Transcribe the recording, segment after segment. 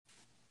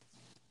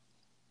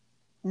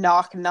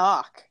Knock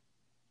knock.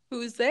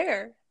 Who's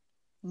there?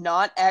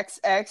 Not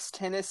XX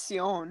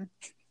Tentacion.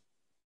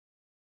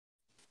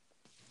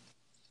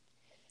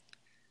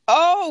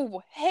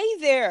 Oh, hey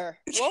there.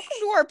 Welcome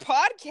to our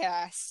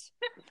podcast.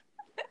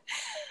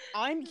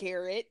 I'm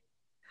Garrett,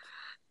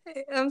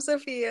 Hey, I'm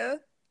Sophia.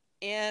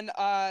 and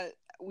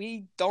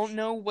we don't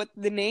know what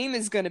the name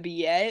is gonna be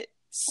yet,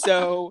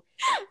 so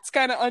it's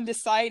kind of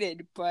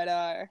undecided,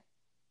 but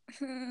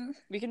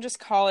we can just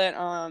call it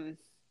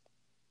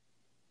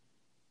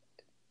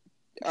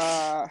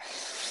uh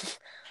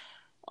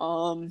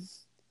um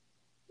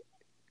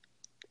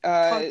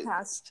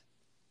Podcast.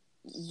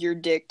 your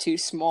dick too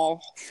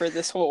small for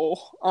this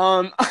whole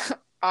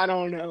I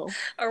don't know.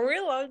 Are we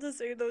allowed to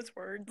say those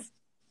words?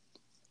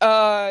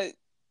 Uh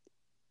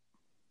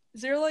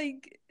Is there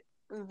like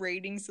a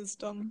rating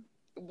system?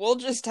 we'll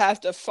just have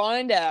to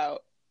find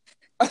out.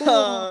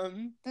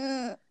 Cool.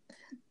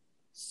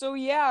 So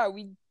yeah,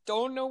 we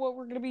don't know what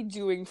we're gonna be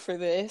doing for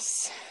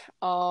this.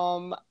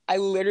 I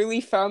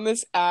literally found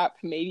this app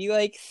maybe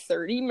like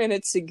 30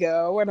 minutes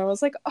ago, and I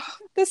was like, oh,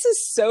 this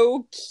is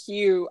so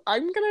cute.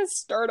 I'm gonna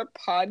start a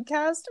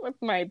podcast with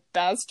my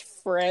best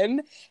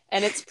friend,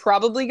 and it's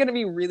probably gonna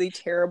be really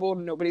terrible.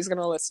 Nobody's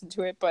gonna listen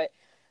to it, but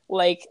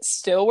like,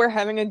 still, we're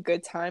having a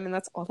good time, and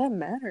that's all that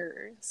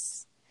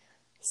matters.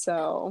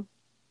 So,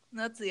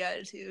 That's the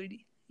attitude.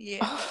 Yeah.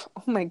 oh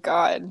my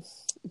god,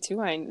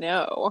 do I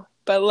know?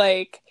 But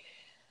like,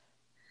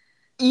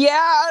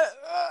 yeah.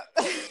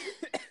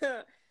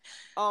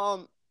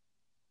 um,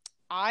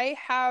 I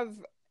have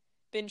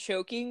been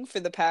choking for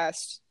the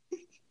past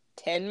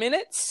 10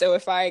 minutes, so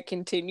if I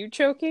continue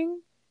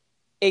choking,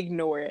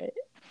 ignore it.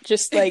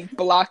 Just like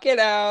block it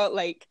out,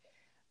 like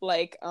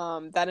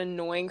that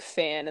annoying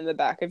fan in the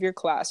back of your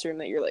classroom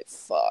that you're like,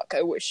 fuck,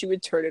 I wish you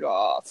would turn it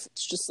off.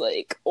 It's just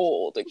like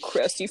old and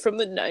crusty from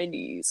the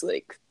 90s,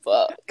 like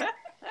fuck.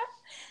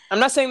 I'm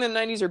not saying the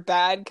 90s are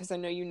bad, because I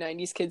know you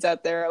 90s kids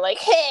out there are like,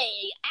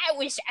 hey, I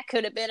wish I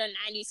could have been a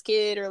 90s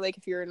kid, or like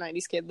if you're a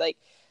 90s kid, like,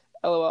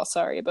 lol,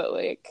 sorry, but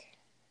like,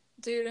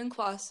 Dude, in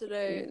class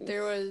today,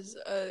 there was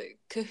a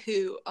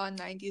Kahoot on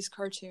 90s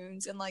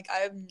cartoons, and like,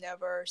 I've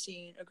never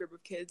seen a group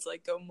of kids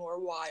like go more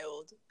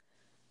wild.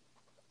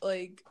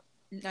 Like,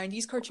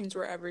 90s cartoons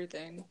were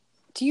everything.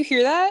 do you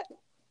hear that?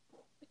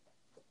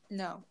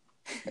 No.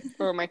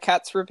 Or my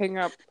cat's ripping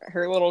up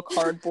her little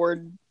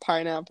cardboard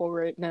pineapple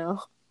right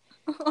now.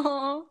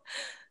 Aww.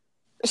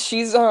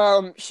 She's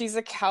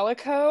a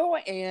calico,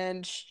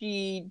 and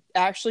she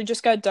actually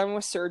just got done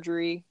with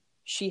surgery.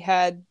 She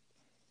had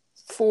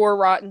 4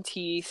 rotten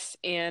teeth,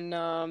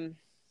 and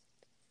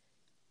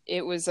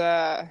it was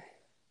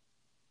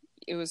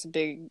it was a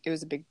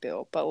big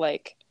bill, but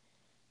like,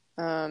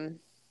 um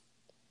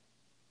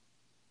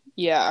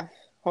yeah,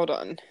 hold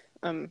on.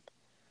 I'm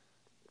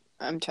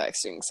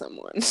texting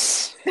someone.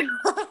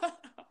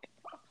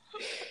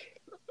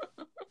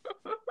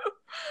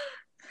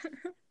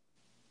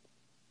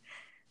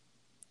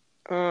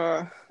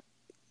 uh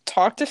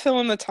Talk to fill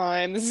in the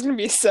time. This is gonna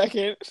be a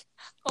second.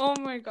 Oh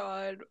my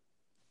god.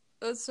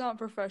 That's not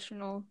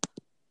professional.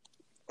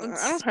 I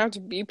don't have to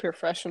be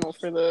professional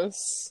for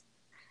this.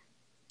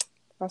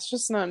 That's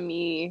just not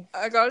me.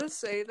 I gotta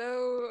say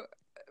though,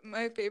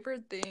 my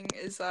favorite thing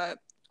is that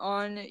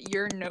on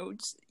your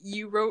notes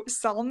you wrote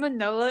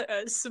Salmonella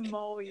at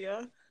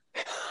Somalia.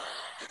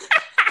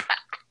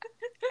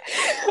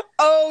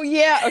 Oh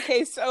yeah.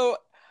 Okay, so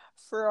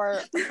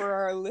for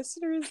our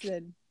listeners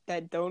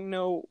that don't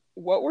know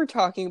what we're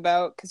talking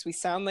about, because we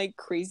sound like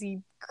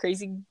crazy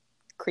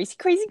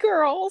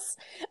girls.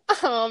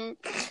 Um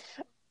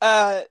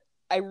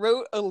I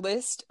wrote a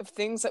list of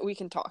things that we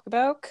can talk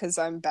about, because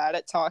I'm bad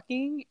at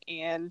talking,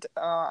 and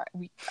I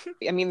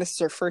mean, this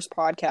is our first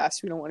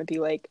podcast. We don't want to be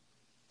like,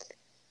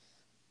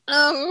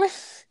 um,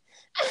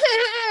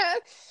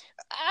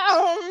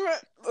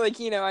 like,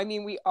 I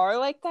mean, we are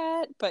like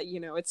that, but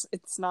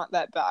it's not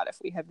that bad if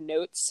we have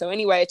notes. So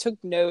anyway, I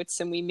took notes,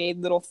 and we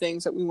made little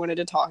things that we wanted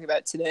to talk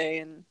about today,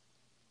 and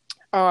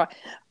I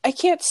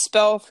can't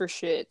spell for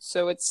shit,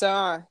 so it's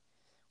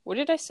what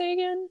did I say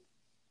again?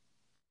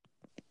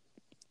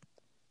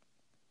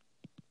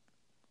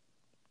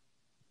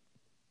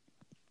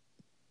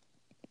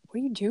 What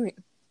are you doing?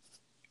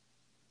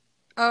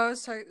 Oh,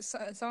 sorry,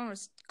 someone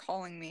was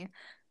calling me.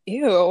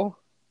 Ew.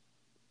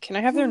 Can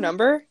I have their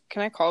number?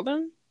 Can I call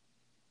them?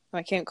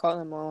 I can't call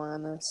them while we're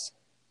on this.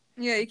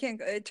 Yeah, you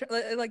can't.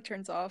 It like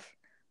turns off.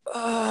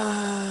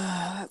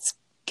 That's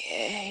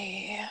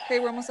gay. Okay,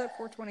 we're almost at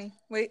 4:20.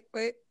 Wait.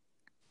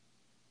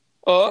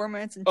 4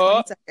 minutes and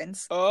 20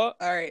 seconds. All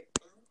right.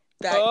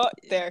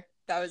 There.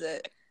 That was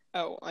it.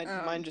 Oh,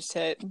 mine just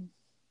hit.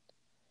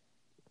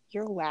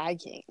 You're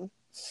lagging.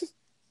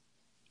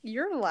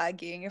 You're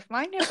lagging. If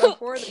mine hit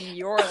before, then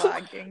you're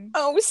lagging.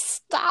 Oh,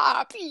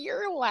 stop.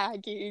 You're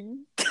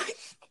lagging.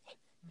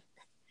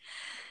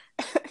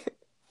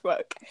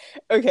 Fuck.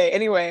 Okay,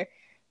 anyway.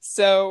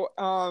 So,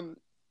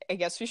 I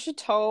guess we should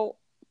tell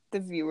the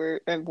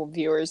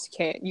viewers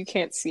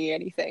can't see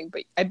anything,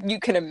 but you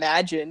can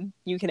imagine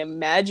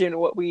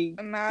what we're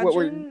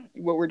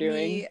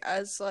doing. Me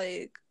as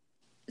like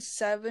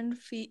 7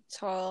 feet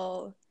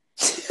tall.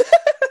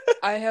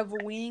 I have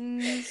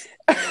wings.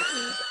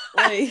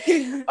 Like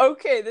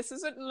Okay, this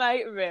isn't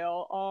Night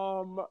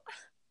Vale.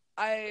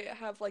 I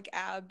have like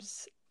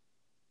abs,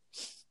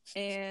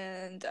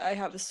 and I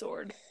have a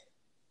sword.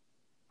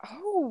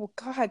 Oh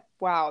God,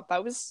 wow,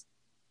 that was.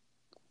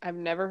 I've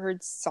never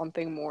heard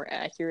something more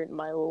accurate in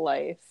my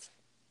life.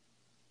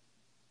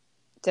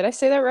 Did I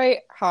say that right?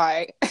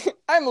 Hi,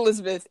 I'm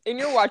Elizabeth, and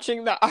you're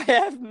watching the I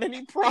Have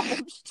Many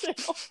Problems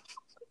channel.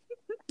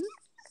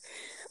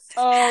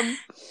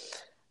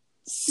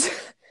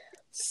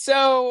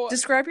 So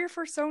Describe your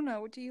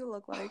persona. What do you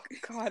look like?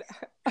 God,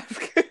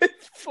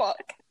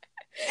 fuck.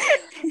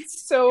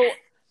 So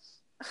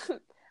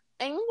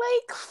I'm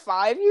like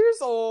 5 years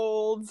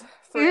old.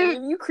 For any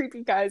of you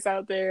creepy guys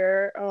out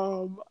there,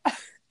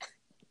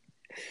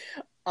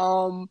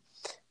 I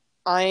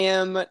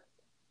am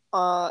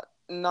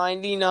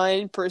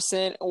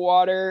 99%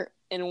 water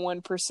and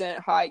 1%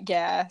 hot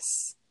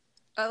gas.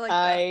 I like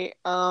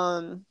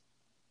that.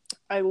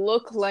 I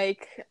look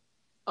like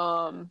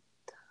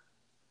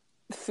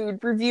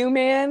food review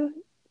man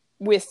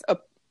with a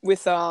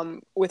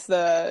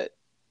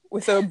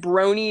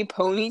brony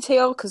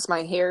ponytail because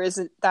my hair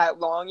isn't that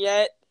long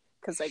yet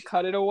because I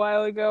cut it a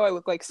while ago. I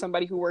look like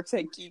somebody who works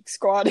at Geek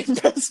Squad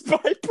and Best Buy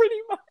pretty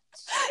much.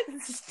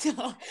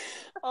 Stop.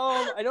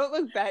 I don't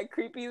look that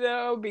creepy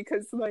though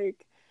because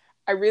like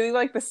I really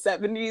like the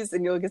 70s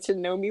and you'll get to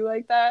know me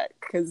like that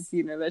because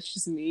that's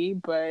just me,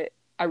 but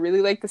I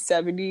really like the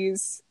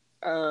 70s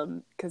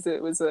because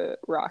it was a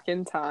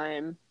rockin'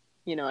 time.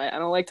 I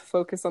don't like to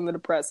focus on the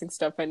depressing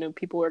stuff. I know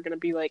people are going to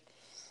be like,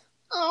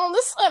 oh,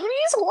 the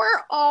 70s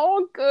were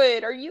all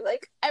good. Are you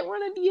like, I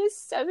want to be a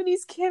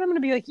 70s kid? I'm going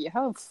to be like,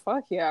 yeah,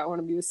 fuck yeah, I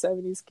want to be a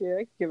 70s kid.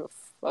 I can give a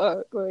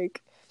fuck.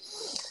 Like,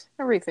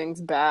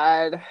 everything's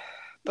bad.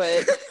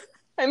 But,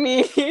 I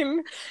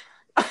mean...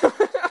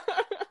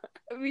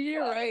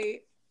 You're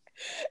right.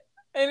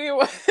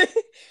 Anyway,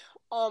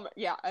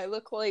 yeah, I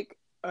look like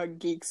a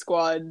Geek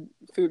Squad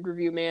food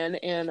review man,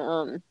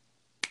 and,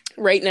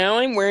 right now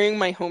I'm wearing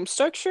my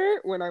Homestuck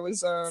shirt when I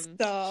was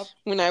Stop.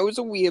 when I was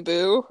a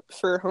weeaboo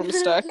for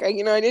Homestuck. I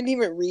didn't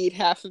even read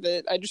half of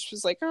it. I just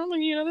was like, oh,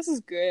 this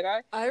is good.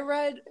 I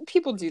read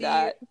People do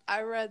that.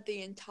 I read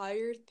the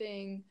entire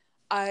thing.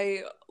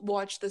 I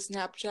watched the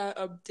Snapchat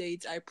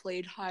updates. I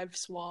played Hive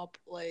Swap.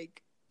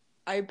 Like,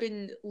 I've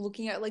been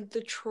looking at like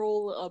the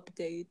troll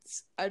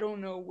updates. I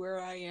don't know where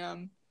I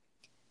am.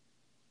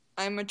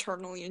 I'm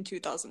eternally in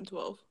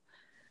 2012.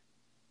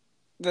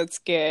 That's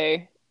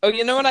gay. Oh,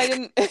 you know what I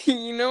didn't...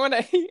 You know what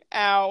I...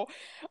 Ow.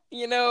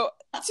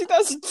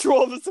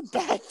 2012 is a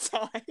bad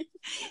time.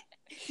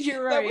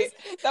 You're right.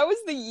 That was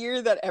the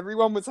year that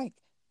everyone was like,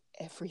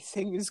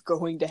 everything is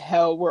going to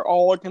hell. We're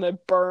all gonna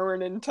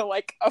burn into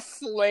like a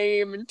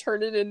flame and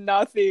turn into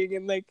nothing.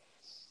 And like,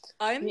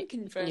 I'm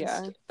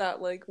convinced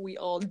that like we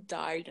all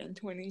died in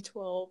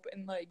 2012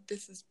 and like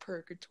this is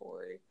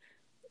purgatory.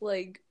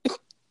 Like,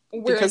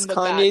 we're because in the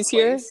Kanye's bad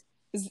here? place.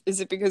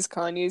 Is it because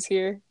Kanye's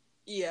here?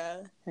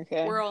 Yeah.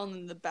 Okay. We're all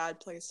in the bad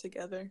place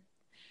together.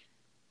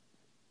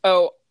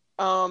 Oh,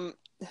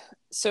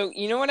 so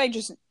you know what I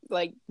just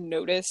like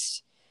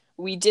noticed?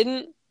 We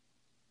didn't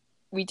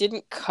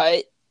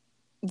cut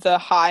the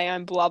hi,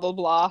 I'm blah blah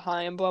blah,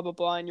 hi, I'm blah blah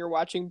blah, and you're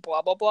watching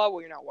blah blah blah.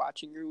 Well, you're not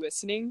watching, you're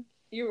listening.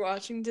 You're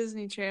watching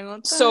Disney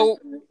Channel. So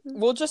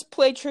we'll just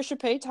play Trisha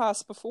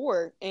Paytas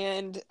before,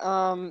 and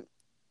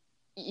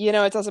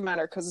it doesn't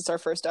matter because it's our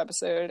first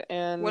episode.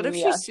 And what if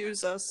she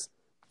sues us?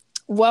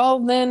 Well,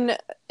 then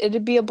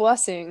it'd be a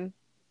blessing,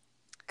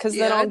 because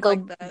then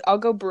I'll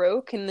go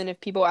broke, and then if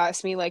people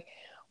ask me like,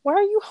 why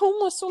are you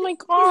homeless? Oh my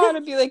god,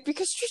 I'd be like,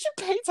 because Trisha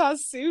Paytas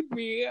sued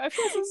me. I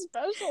feel so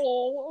special.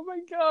 Oh my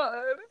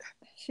god.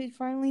 She'd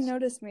finally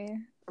notice me.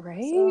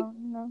 Right? So,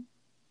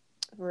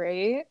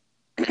 Right?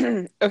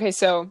 Okay,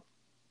 so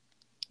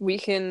we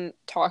can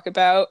talk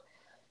about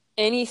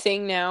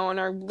anything now on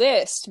our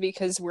list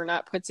because we're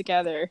not put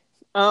together.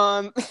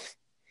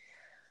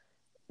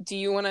 Do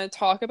you want to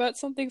talk about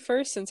something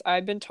first, since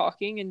I've been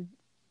talking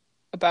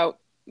about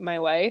my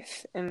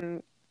life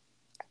and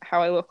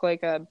how I look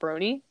like a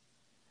brony?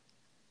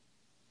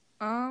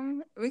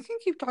 We can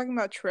keep talking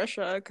about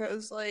Trisha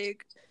because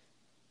like,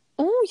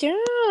 oh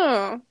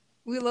yeah,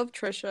 we love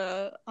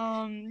Trisha.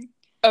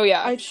 Oh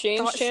yeah,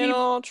 Shane's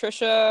channel,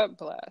 Trisha,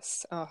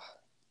 bless. Oh.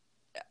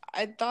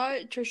 I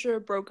thought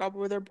Trisha broke up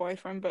with her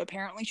boyfriend, but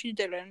apparently she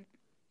didn't.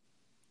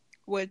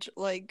 Which,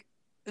 like,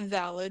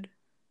 valid.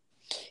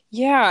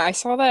 Yeah, I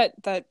saw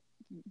that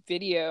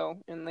video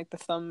in like the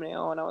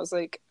thumbnail, and I was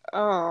like,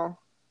 oh,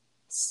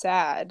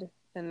 sad.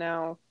 And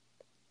now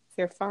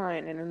they're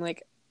fine, and I'm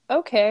like,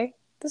 okay,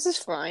 this is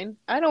fine.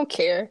 I don't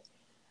care.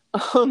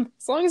 As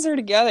long as they're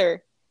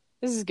together,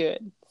 this is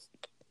good.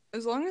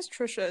 As long as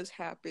Trisha is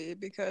happy,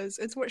 because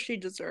it's what she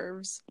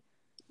deserves.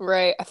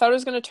 Right. I thought it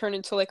was going to turn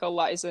into like a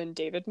Liza and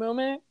David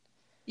moment.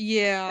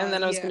 Yeah. And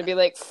then I was going to be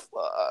like,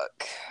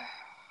 fuck.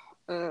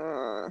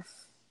 I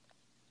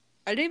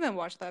didn't even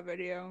watch that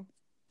video.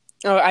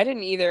 Oh, I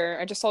didn't either.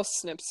 I just saw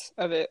snips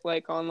of it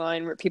like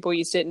online where people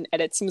used it in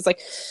edits and was like,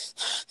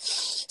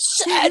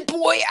 "Sad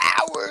boy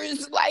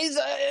hours,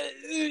 Liza,"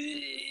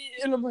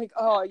 and I'm like,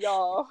 "Oh,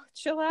 y'all,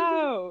 chill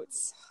out."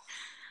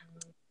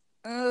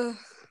 Ugh.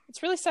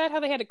 It's really sad how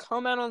they had to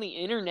come out on the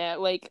internet.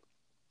 Like,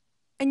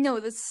 I know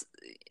this.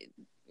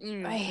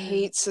 I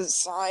hate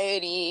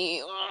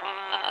society.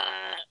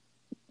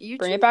 YouTube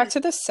Bring it back is to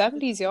the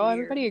 70s, y'all. weird.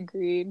 Everybody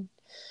agreed.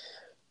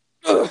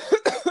 Oh,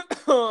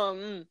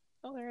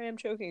 there I am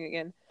choking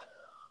again.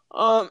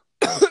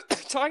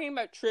 Talking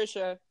about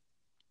Trisha,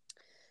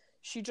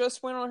 she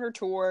just went on her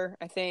tour.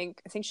 I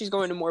think she's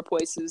going to more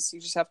places.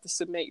 You just have to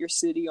submit your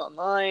city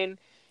online.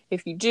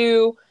 If you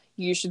do,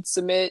 you should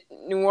submit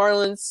New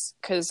Orleans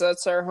because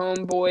that's our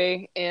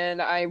homeboy, and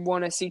I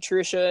want to see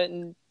Trisha,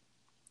 and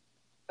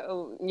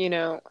you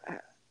know,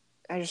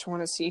 I just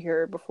want to see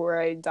her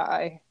before I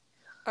die.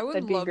 I would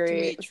That'd be love to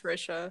great. meet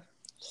Trisha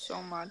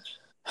so much.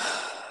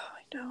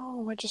 I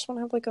know. I just want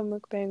to have like a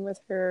mukbang with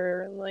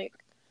her and like.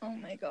 Oh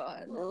my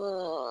god.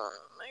 Oh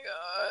my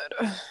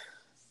god.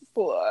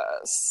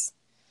 Bless.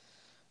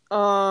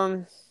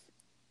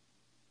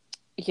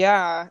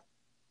 Yeah.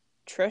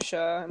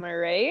 Trisha, am I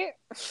right?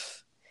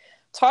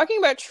 Talking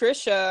about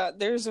Trisha,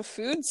 there's a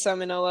food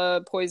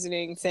salmonella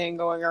poisoning thing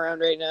going around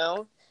right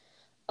now.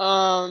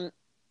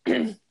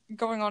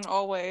 Going on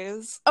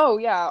always. Oh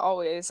yeah,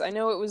 always. I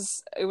know it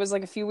was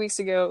like a few weeks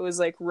ago. It was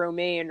like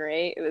romaine,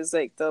 right? It was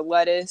like the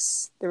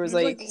lettuce. There was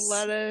like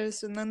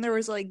lettuce, and then there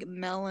was like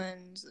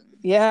melons.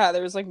 Yeah,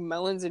 there was like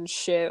melons and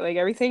shit. Like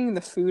everything in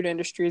the food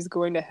industry is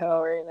going to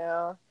hell right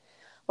now.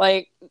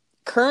 Like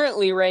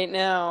currently right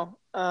now,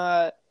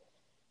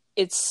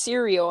 it's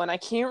cereal, and I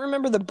can't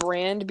remember the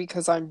brand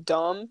because I'm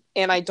dumb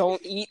and I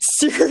don't eat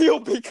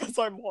cereal because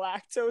I'm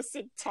lactose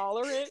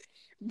intolerant.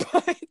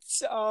 But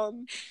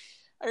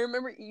I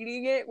remember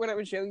eating it when I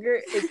was younger.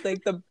 It's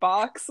like the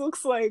box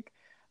looks like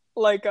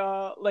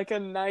a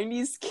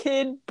 90s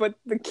kid, but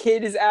the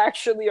kid is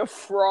actually a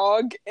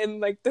frog, and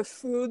like the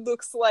food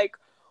looks like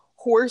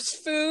horse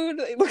food.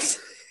 It looks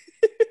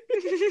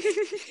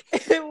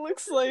it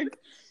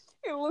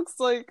looks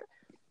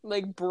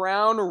like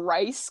brown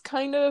rice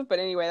kind of, but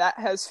anyway, that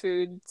has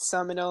food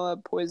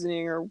salmonella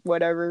poisoning or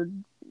whatever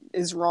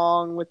is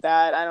wrong with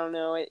that. I don't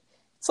know.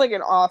 It's like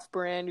an off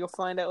brand you'll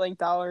find at like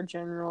Dollar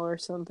General or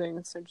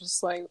something. So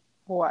just like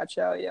watch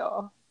out,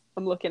 y'all.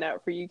 I'm looking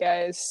out for you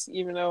guys,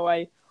 even though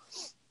I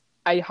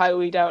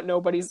highly doubt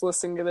nobody's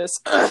listening to this.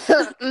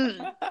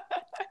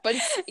 But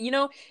you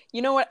know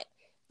what?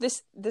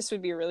 This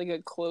would be a really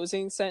good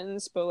closing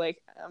sentence, but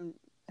like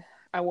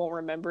I won't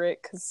remember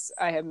it because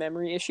I have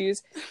memory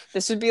issues.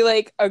 This would be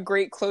like a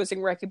great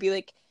closing where I could be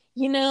like,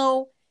 in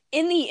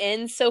the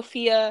end,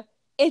 Sophia,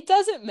 it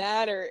doesn't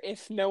matter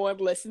if no one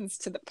listens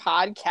to the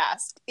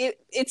podcast. It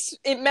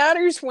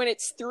matters when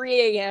it's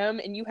 3 a.m.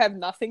 and you have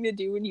nothing to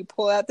do and you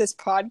pull out this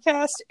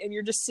podcast and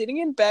you're just sitting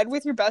in bed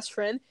with your best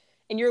friend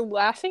and you're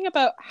laughing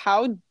about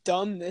how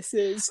dumb this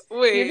is.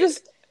 Wait.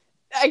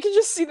 I can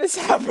just see this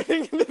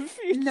happening in the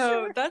future.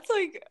 No,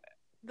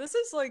 this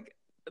is like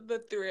the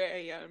 3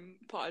 a.m.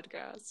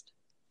 podcast.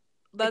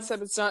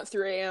 Except it's not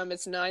 3 a.m.,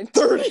 it's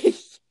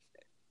 9:30.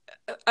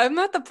 I'm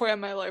at the point in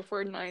my life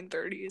where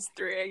 9:30 is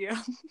 3 a.m.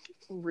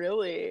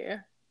 Really?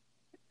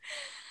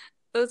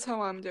 That's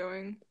how I'm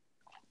doing.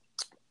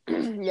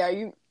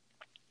 Yeah,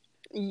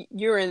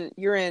 you're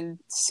in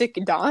sick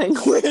dying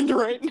land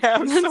right now.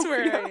 That's Sophia.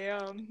 where I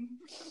am.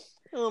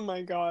 Oh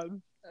my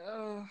god.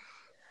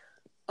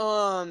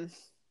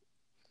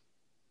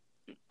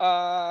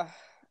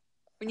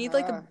 We need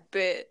like a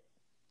bit,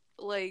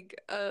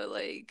 like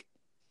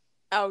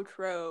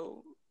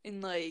outro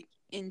and like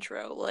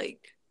intro,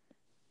 like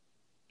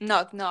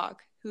knock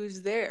knock,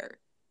 who's there?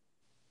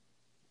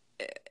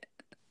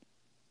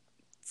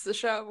 It's the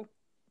show.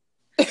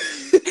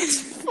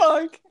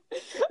 Fuck.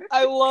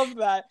 I love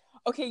that.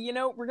 Okay,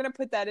 we're gonna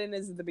put that in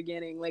as the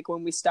beginning, like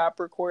when we stop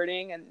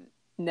recording, and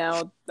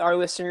now our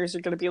listeners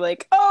are gonna be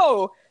like,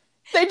 "Oh,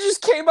 they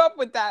just came up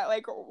with that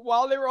like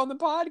while they were on the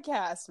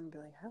podcast," and be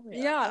like, "Hell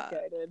yeah,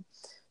 I did."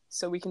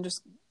 So we can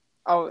just.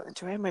 Oh,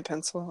 do I have my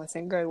pencil? I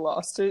think I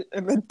lost it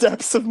in the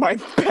depths of my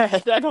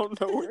bed. I don't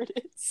know where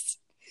it is.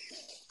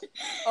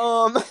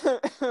 Oh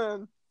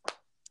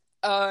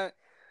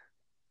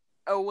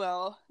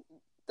well,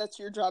 that's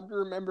your job to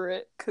remember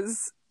it,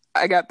 because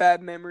I got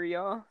bad memory,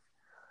 y'all.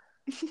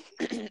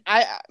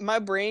 My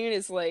brain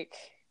is like,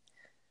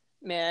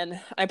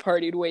 man, I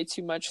partied way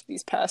too much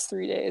these past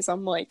 3 days.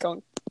 I'm like,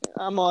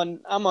 I'm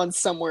on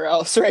somewhere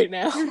else right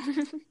now.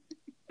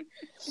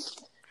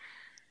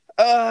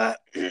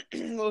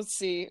 Let's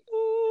see.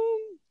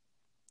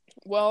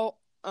 Well,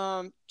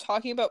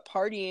 talking about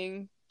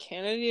partying,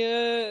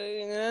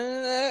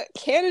 Canada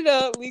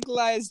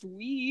legalized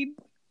weed.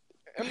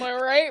 Am I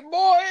right,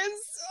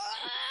 boys?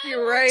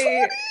 You're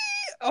right.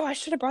 Oh, I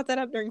should have brought that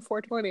up during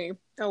 420.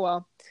 Oh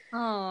well.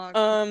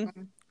 Oh.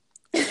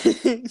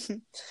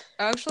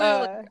 Actually,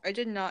 I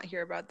did not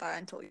hear about that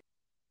until.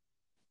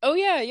 Oh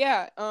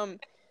yeah. I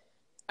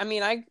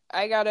mean, I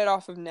got it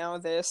off of Now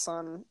This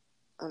on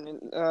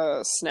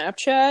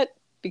Snapchat.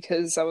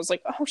 because I was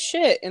like, oh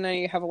shit, and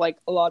I have like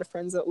a lot of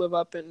friends that live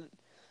up in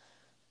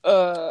It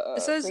I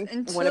says think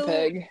until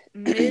Winnipeg.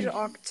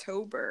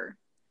 mid-October,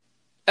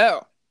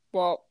 Oh,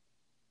 well,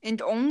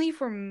 and only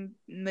for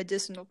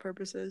medicinal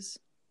purposes.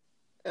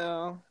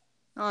 oh,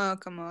 Oh,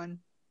 come on.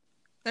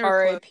 They were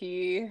close.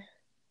 R.I.P.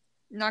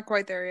 Not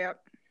quite there yet.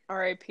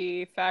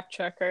 R.I.P. Fact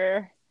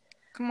checker.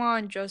 Come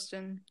on,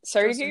 Justin.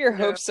 Sorry to Justin get your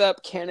Trudeau. hopes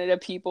up, Canada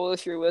people,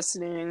 if you're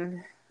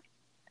listening.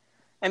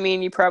 I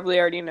mean, you probably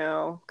already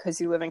know because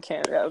you live in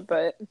Canada,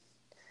 but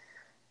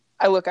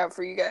I look out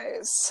for you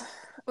guys.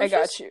 I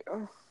got you.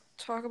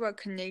 Talk about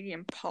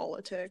Canadian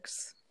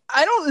politics.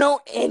 I don't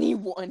know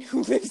anyone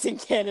who lives in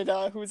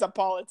Canada who's a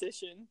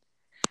politician.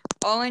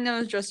 All I know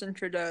is Justin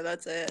Trudeau.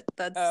 That's it.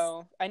 I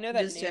know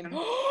that just name. him.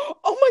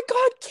 Oh my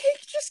god,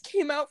 Cake just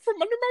came out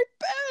from under my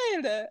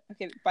bed!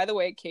 Okay, by the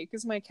way, Cake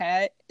is my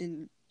cat,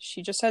 and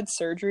she just had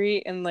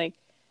surgery, and, like,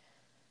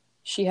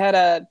 she had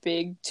a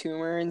big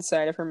tumor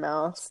inside of her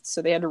mouth,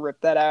 so they had to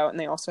rip that out, and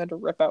they also had to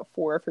rip out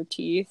 4 of her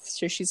teeth,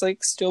 so she's,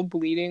 like, still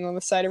bleeding on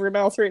the side of her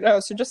mouth right now.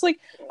 So just, like,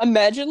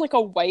 imagine, like,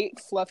 a white,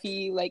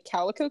 fluffy, like,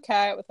 calico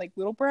cat with, like,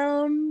 little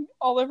brown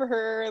all over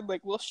her, and,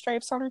 like, little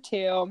stripes on her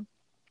tail. And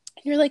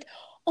you're like,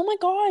 oh my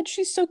god,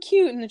 she's so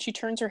cute. And then she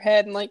turns her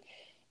head, and, like,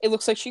 it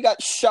looks like she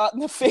got shot in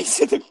the face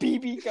with a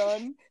BB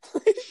gun.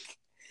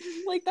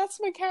 Like, that's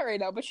my cat right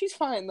now, but she's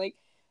fine. Like,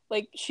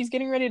 she's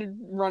getting ready to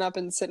run up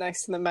and sit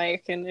next to the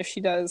mic, and if she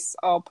does,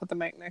 I'll put the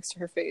mic next to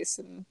her face,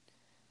 and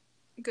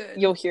Good.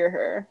 You'll hear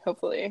her,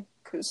 hopefully,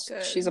 because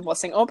she's a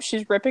blessing. Oh,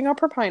 she's ripping up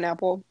her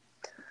pineapple.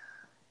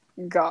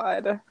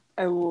 God,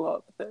 I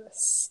love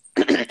this.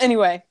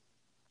 Anyway,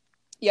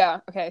 yeah,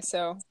 okay,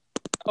 so...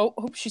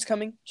 Oh, she's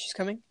coming. She's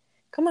coming.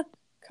 Come on.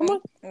 Come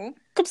on.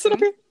 Come sit up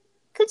here.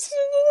 Come sit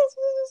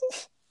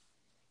up.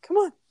 Come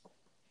on.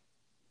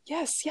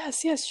 Yes.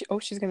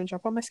 She's gonna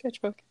jump on my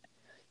sketchbook.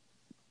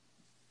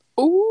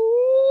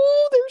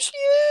 Oh, there she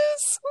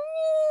is.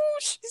 Oh,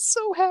 she's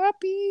so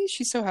happy.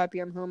 She's so happy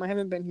I'm home. I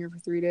haven't been here for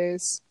 3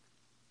 days.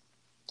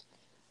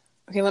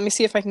 Okay, let me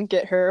see if I can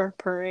get her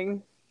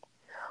purring.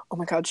 Oh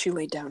my god, she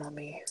laid down on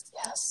me.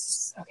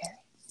 Yes. Okay.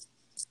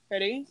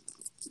 Ready?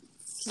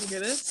 Can you hear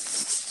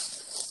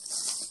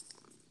this?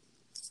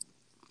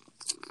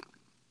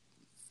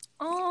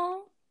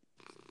 Oh.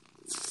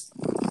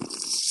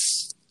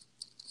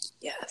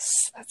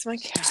 Yes, that's my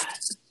cat.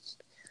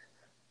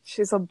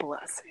 She's a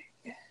blessing.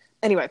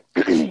 Anyway,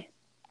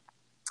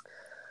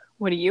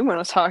 what do you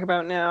want to talk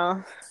about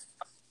now?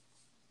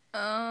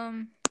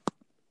 I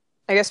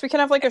guess we can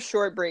have like a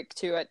short break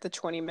too at the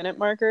 20-minute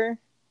marker.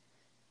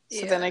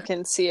 So then I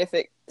can see if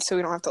so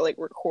we don't have to like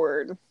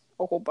record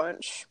a whole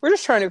bunch. We're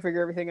just trying to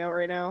figure everything out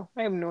right now.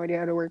 I have no idea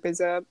how to work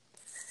this up.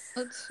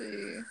 Let's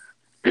see.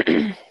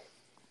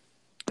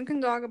 We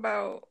can talk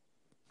about,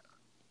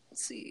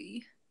 let's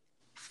see,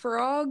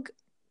 frog.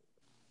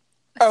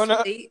 Oh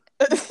no.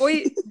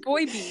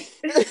 Boy beat.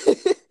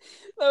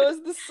 That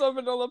was the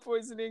salmonella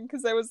poisoning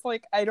because I was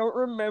like, I don't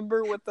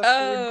remember what the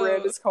food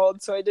brand is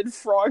called, so I did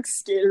Frog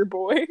Skater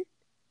Boy.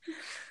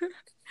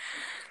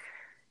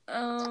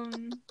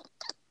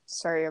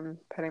 Sorry, I'm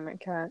petting my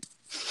cat.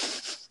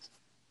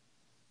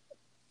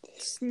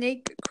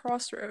 Snake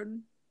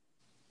Crossroad.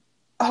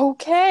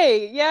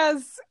 Okay,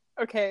 yes.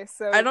 Okay,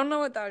 so I don't know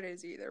what that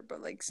is either,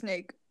 but like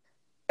snake.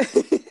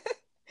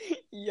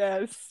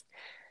 Yes.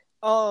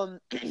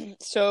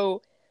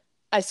 So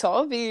I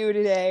saw a video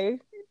today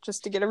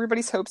just to get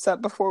everybody's hopes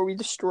up before we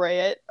destroy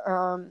it.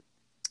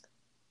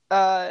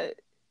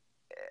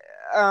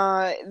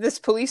 This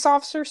police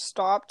officer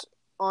stopped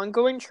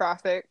ongoing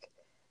traffic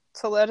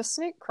to let a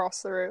snake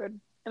cross the road.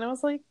 And I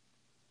was like,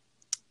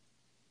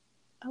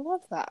 I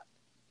love that.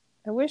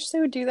 I wish they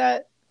would do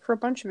that for a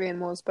bunch of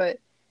animals, but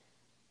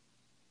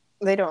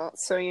they don't.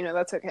 So,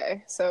 that's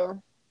okay.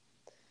 So,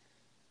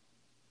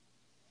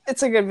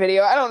 it's a good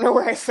video. I don't know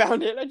where I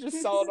found it. I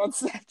just saw it on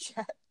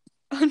Snapchat.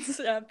 On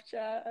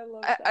Snapchat. I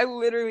love that. I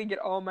literally get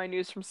all my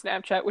news from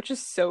Snapchat, which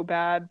is so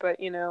bad, but,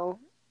 I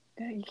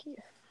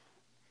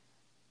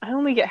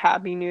only get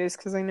happy news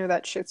because I know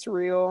that shit's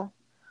real.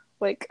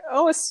 Like,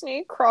 oh, a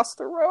snake crossed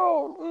the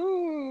road.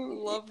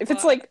 Love if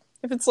that.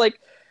 it's like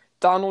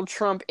Donald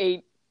Trump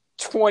ate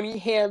 20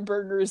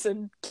 hamburgers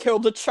and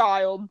killed a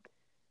child,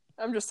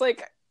 I'm just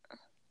like,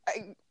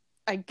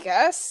 I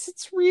guess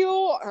it's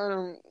real.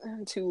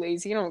 I'm too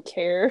lazy. I don't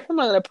care. I'm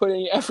not gonna put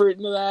any effort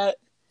into that.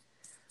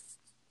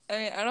 I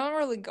mean, I don't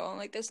really go on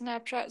like the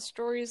Snapchat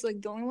stories.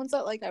 Like the only ones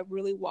that like I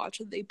really watch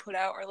that they put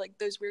out are like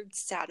those weird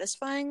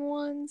satisfying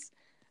ones.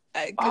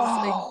 Like,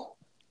 I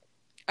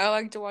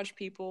like to watch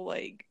people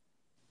like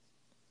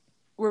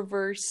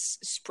reverse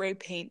spray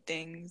paint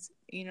things.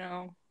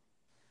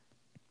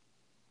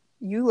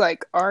 You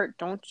like art,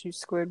 don't you,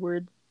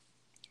 Squidward?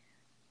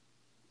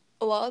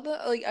 A lot of the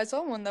like I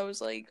saw one that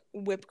was like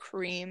whipped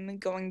cream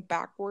going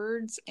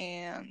backwards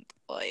and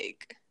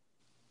like.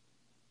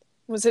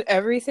 Was it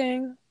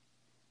everything?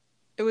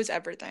 It was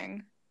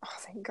everything. Oh,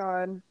 thank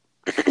God.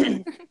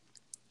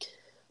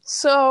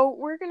 So,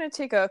 we're going to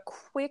take a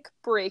quick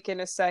break in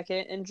a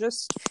second, and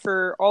just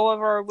for all of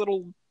our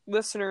little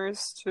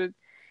listeners to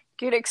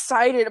get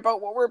excited about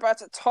what we're about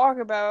to talk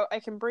about, I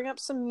can bring up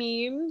some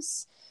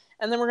memes,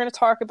 and then we're going to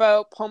talk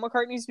about Paul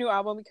McCartney's new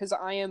album because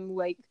I am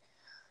like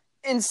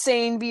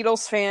insane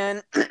Beatles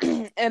fan.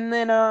 And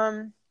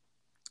then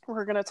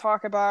we're going to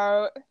talk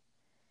about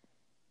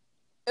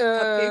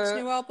Cupcake's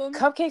new album.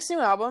 Cupcake's new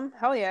album,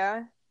 hell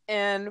yeah,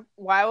 and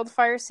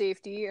wildfire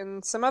safety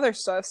and some other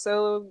stuff.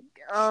 So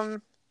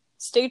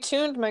stay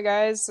tuned, my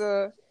guys.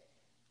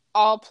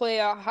 I'll play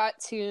a hot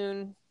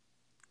tune.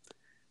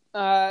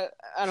 I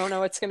don't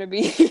know what's gonna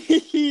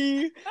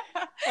be.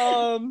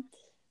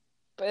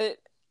 But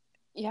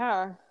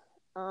yeah,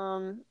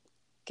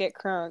 get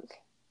crunk.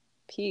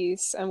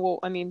 Peace.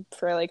 And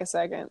for like a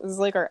second, this is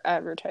like our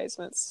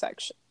advertisement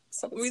section.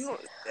 So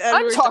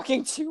I'm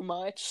talking too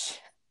much.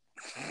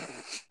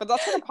 But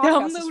that's what a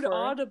podcast is Download for.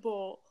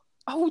 Audible.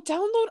 Oh,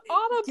 download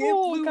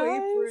Audible,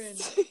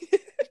 guys.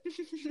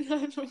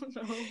 I don't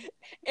know.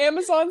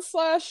 Amazon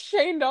 /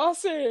 Shane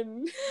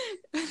Dawson.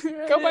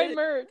 Go buy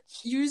merch.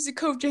 Use the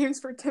code James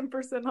for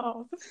 10%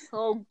 off.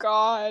 Oh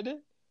God.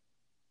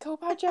 Go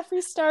buy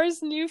Jeffree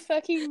Star's new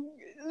fucking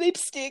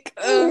lipstick.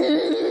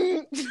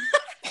 Okay.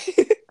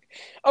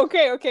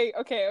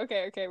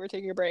 We're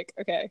taking a break.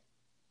 Okay.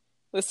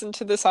 Listen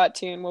to this hot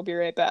tune. We'll be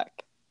right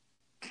back.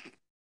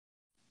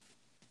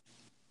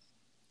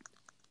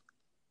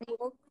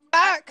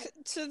 Back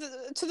to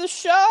the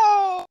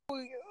show.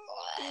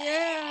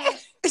 Yeah.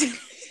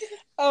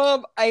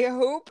 I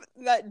hope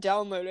that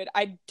downloaded.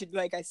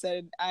 Like I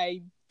said,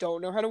 I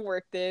don't know how to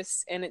work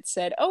this, and it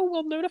said, "Oh,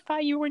 we'll notify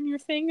you when your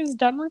thing is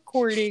done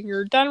recording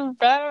or done."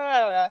 Blah,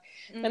 blah, blah.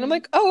 And I'm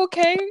like, "Oh,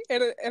 okay."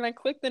 And I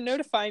clicked the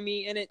notify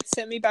me, and it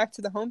sent me back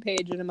to the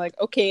homepage, and I'm like,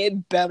 "Okay,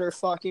 it better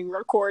fucking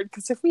record,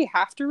 because if we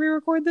have to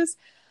re-record this,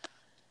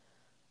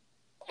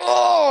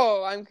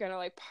 oh, I'm gonna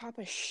like pop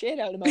a shit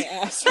out of my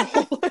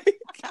asshole."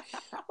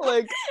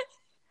 like,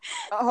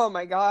 oh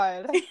my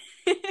God.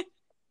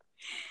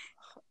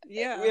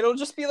 Yeah. It'll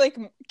just be like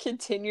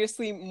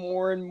continuously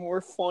more and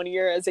more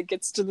funnier as it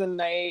gets to the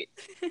night.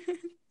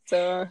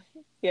 So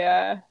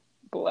yeah,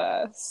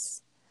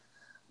 bless.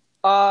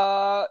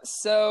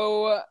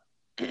 So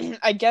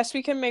I guess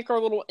we can make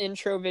our little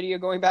intro video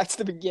going back to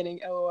the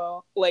beginning,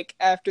 LOL. Like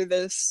after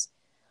this.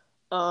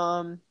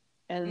 And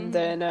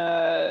then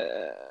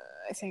I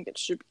think it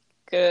should be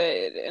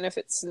good. And if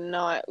it's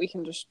not, we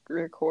can just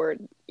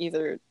record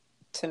either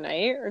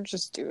tonight or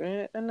just do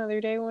it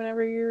another day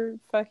whenever you're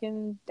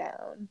fucking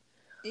down.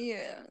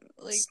 Yeah,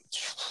 like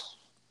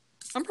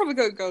I'm probably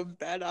gonna go to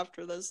bed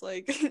after this.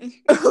 Like,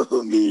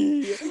 oh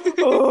me,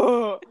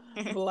 oh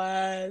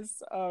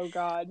bless, oh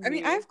God. I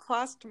mean, I have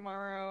class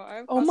tomorrow. I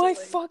have oh my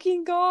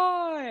fucking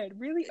God,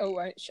 really? Oh,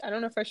 I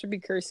don't know if I should be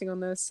cursing on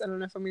this. I don't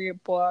know if I'm gonna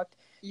get blocked.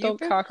 Don't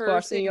cock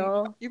block me,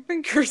 y'all. You've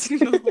been cursing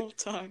the whole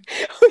time.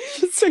 I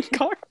just said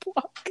cock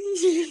block.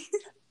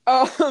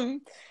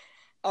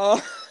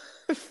 Oh,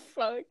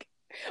 fuck.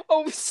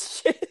 Oh,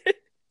 shit.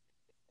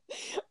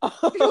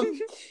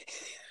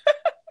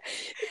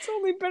 It's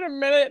only been a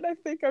minute, and I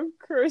think I've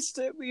cursed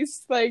at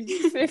least, like,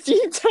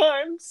 50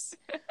 times.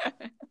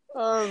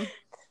 Alright,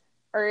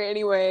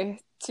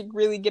 anyway, to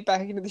really get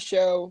back into the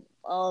show,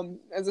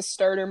 as a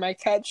starter, my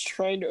cat's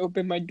trying to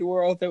open my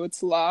door, although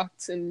it's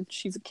locked, and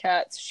she's a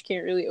cat, so she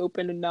can't really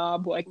open a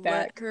knob like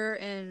that. Let her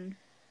in.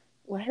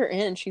 Let her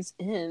in. She's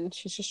in.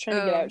 She's just trying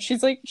to get out.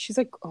 She's like,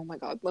 oh my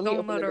God, let me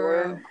open the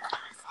door.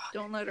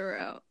 Don't let her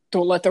out.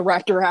 Don't let the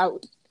raptor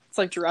out. It's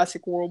like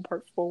Jurassic World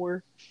Part 4,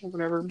 or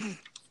whatever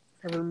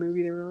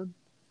movie they were on.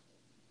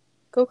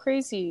 Go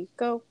crazy.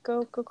 Go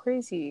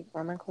crazy.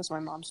 I'm gonna close my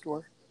mom's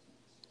door.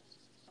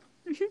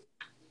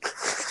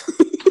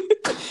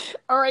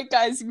 Alright,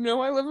 guys, you know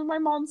I live in my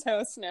mom's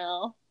house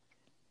now.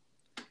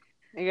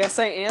 I guess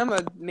I am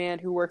a man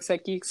who works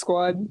at Geek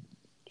Squad.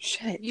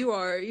 Shit. You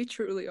are. You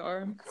truly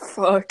are.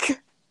 Fuck.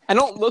 I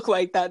don't look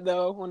like that,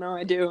 though. Well, no,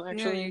 I do,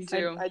 actually. Yeah, you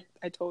do.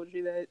 I told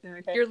you that.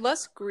 Okay. You're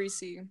less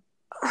greasy.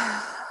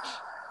 I'm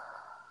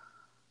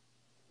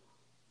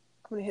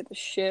gonna hit the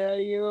shit out of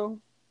you.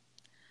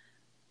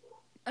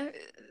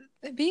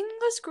 Being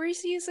less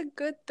greasy is a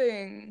good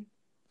thing.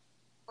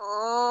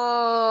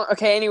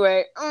 Okay,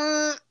 anyway.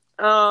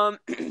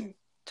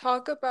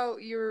 Talk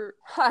about your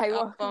Hi,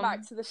 welcome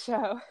back to the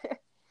show.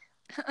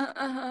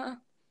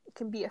 It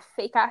can be a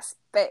fake ass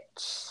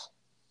bitch.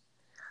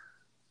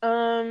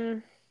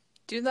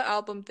 Do the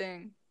album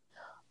thing.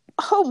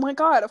 Oh my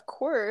God, of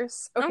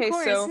course. Okay, of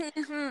course. So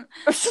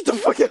shut the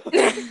fuck up.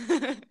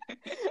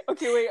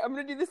 Okay, wait, I'm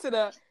gonna do this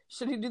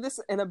should I do this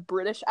in a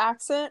British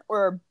accent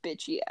or a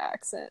bitchy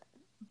accent?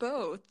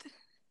 Both.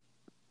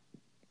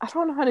 I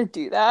don't know how to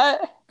do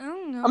that. I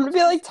don't know. I'm gonna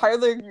be like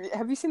Tyler.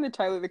 Have you seen the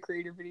Tyler the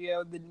Creator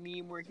video, the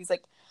meme where he's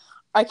like,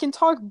 I can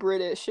talk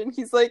British, and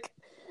he's like,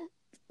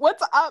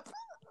 what's up?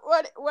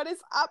 What is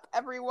up,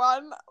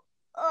 everyone?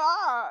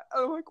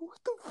 I'm like, what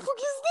the fuck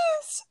is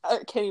this? I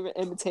can't even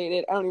imitate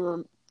it. I don't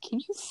even. Can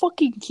you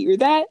fucking hear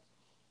that?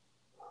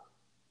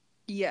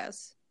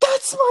 Yes.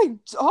 That's my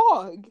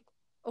dog.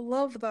 I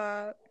love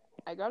that.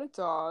 I got a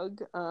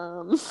dog.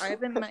 I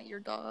haven't met your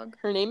dog.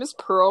 Her name is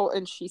Pearl,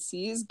 and she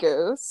sees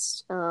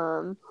ghosts.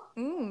 Ooh.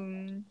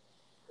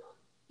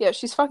 Yeah,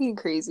 she's fucking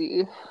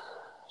crazy.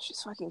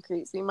 She's fucking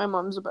crazy. My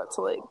mom's about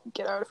to, like,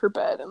 get out of her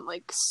bed and,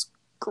 like,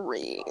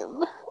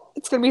 scream.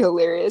 It's gonna be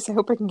hilarious. I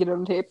hope I can get it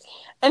on tape.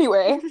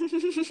 Anyway,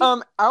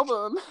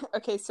 album.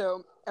 Okay,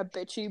 so a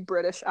bitchy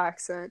British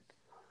accent.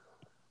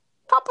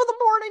 Top of the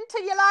morning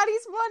to you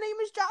laddies. My name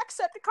is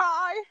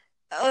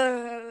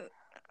Jacksepticeye.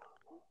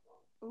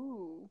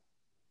 Ooh,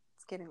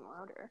 it's getting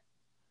louder.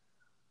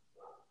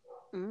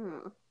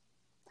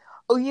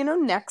 Oh, you know,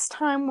 next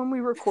time when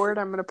we record,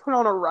 I'm gonna put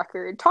on a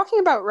record. Talking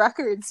about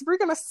records, we're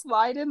gonna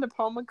slide into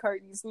Paul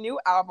McCartney's new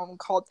album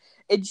called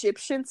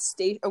Egyptian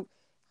State. Oh,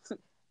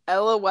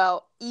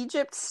 LOL,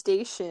 Egypt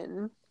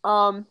Station.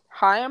 Hi,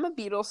 I'm a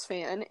Beatles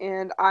fan,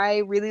 and I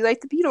really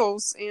like the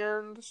Beatles,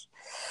 and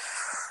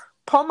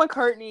Paul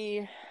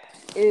McCartney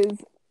is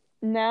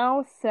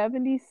now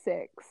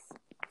 76.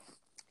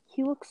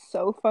 He looks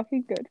so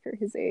fucking good for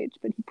his age,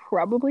 but he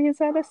probably has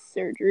had a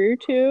surgery or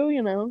two,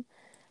 you know?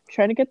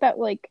 Trying to get that,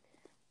 like,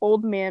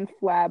 old man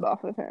flab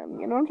off of him.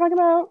 You know what I'm talking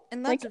about?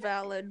 And that's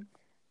valid.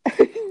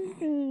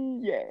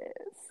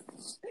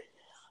 Yes.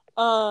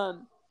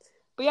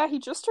 But yeah, he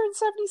just turned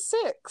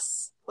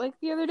 76, like,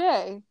 the other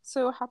day.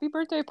 So happy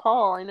birthday,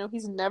 Paul. I know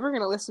he's never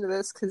gonna listen to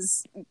this,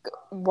 because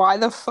why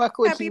the fuck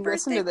would he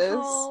listen to this?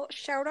 Paul.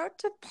 Shout out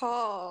to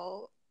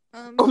Paul.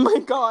 Oh my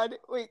god.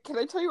 Wait, can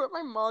I tell you what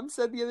my mom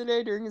said the other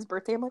day during his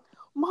birthday? I'm like,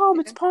 Mom,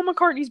 it's Paul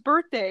McCartney's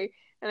birthday.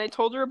 And I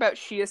told her about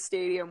Shea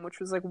Stadium, which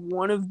was, like,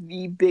 one of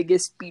the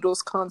biggest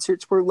Beatles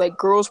concerts where, like,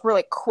 girls were,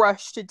 like,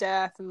 crushed to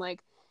death and,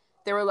 like,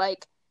 they were,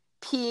 like,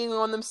 peeing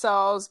on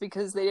themselves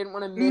because they didn't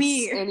want to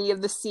miss any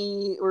of the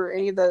scene or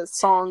any of the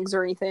songs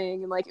or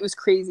anything. And, like, it was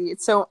crazy.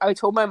 So I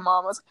told my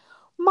mom, I was like,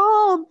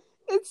 Mom,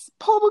 it's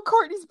Paul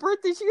McCartney's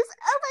birthday. She goes,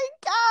 oh my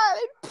god,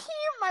 I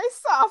peed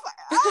myself.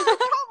 Oh,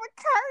 Paul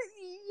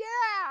McCartney,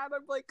 yeah. And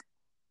I'm like,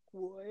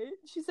 what?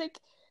 She's like,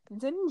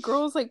 didn't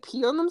girls, like,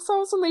 pee on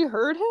themselves when they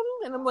heard him?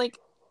 And I'm like,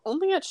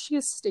 only at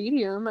Shea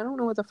Stadium. I don't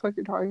know what the fuck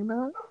you're talking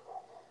about.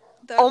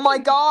 Oh my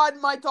god,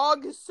 my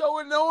dog is so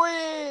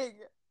annoying.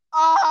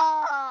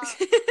 Ah! Oh,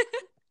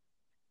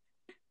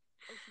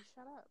 shut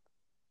up.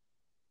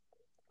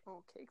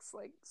 Oh, Cake's,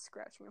 like,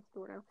 scratching up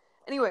the door now.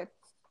 Anyway,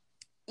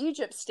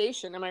 Egypt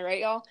Station, am I right,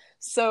 y'all?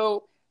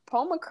 So,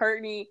 Paul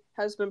McCartney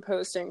has been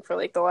posting for,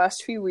 like, the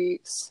last few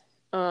weeks.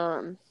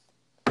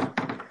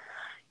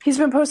 He's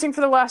been posting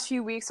for the last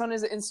few weeks on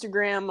his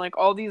Instagram, like,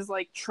 all these,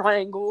 like,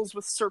 triangles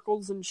with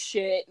circles and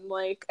shit, and,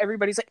 like,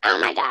 everybody's like, oh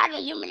my god,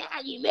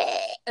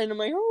 and I'm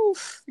like, oh,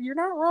 you're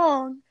not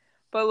wrong.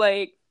 But,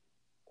 like,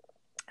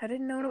 I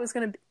didn't know what it was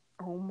gonna be.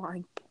 Oh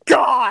my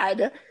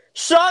god!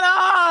 Shut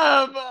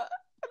up! I'm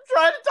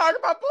trying to talk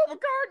about Paul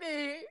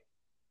McCartney!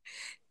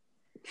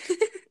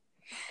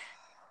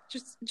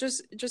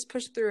 Just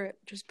push through it.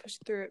 Just push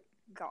through it.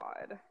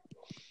 God.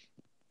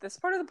 This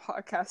part of the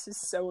podcast is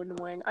so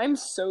annoying. I'm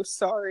so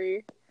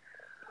sorry.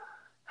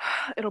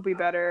 It'll be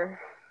better.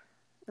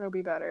 It'll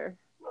be better.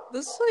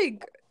 This,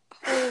 like,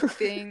 whole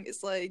thing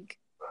is, like...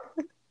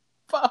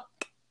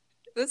 Fuck.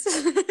 This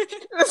is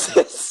this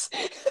is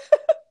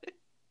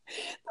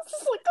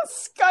like a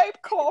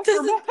Skype call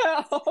from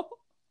hell.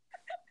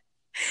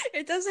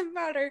 It doesn't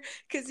matter,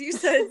 because you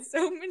said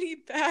so many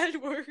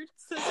bad words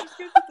that I'm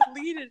going to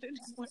delete it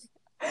anyway.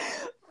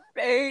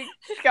 Thank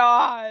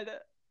God.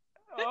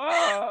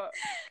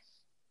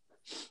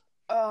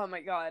 Oh my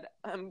god.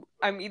 I'm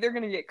either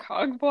gonna get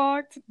cog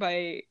blocked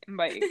by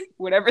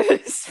whatever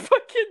this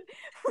fucking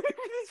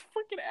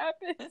app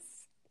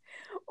is.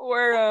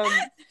 Or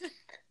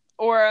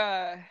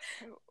Oreo.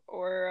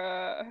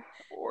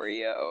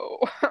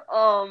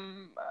 What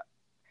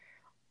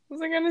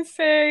was I gonna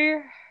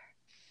say?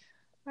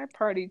 I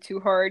partied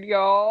too hard,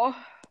 y'all.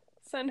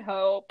 Send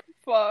help.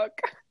 Fuck.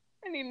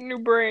 I need a new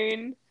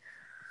brain.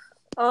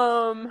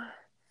 Are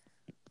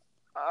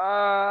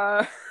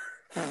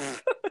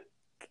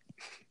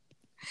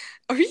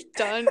you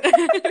done? No.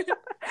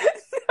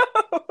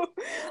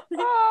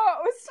 Oh,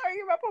 I was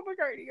talking about Paul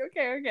McCartney.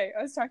 Okay.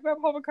 I was talking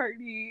about Paul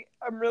McCartney.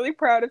 I'm really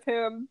proud of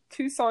him.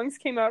 2 songs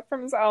came out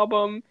from his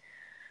album,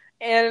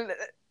 and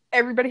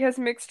everybody has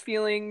mixed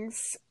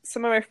feelings.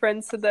 Some of my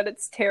friends said that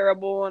it's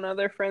terrible, and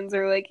other friends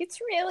are like, it's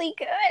really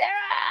good.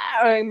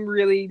 I'm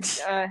really...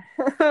 How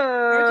do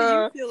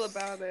you feel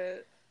about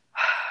it?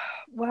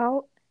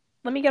 Well,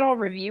 let me get all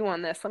review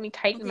on this. Let me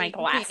tighten my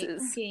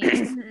glasses.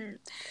 Okay.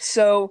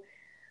 So,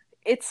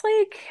 it's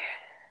like,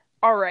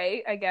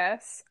 alright, I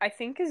guess. I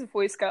think his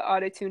voice got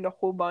auto-tuned a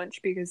whole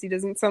bunch because he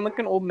doesn't sound like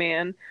an old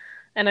man.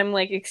 And I'm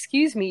like,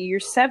 excuse me, you're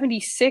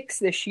 76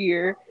 this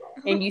year,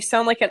 and you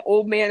sound like an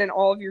old man in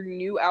all of your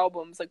new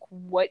albums. Like,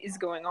 what is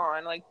going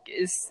on? Like,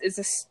 is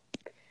this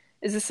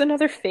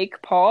another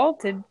fake Paul?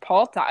 Did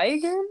Paul die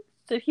again?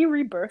 Did he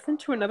rebirth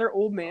into another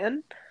old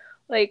man?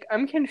 Like,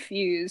 I'm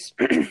confused.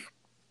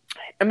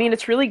 I mean,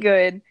 it's really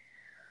good.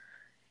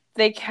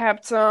 They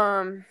kept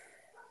kind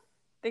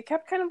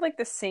of, like,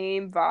 the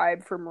same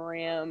vibe from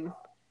Ram.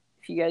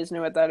 If you guys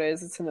know what that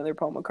is, it's another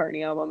Paul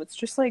McCartney album. It's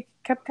just, like,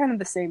 kept kind of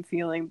the same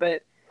feeling,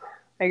 but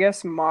I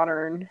guess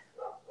modern.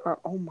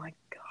 Oh my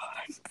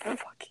god, I'm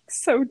fucking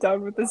so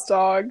done with this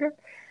dog.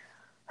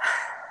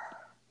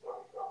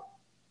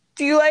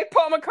 Do you like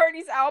Paul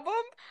McCartney's album?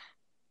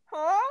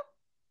 Huh?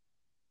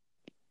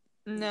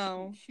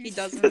 No, he She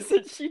doesn't.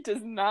 said she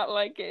does not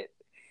like it.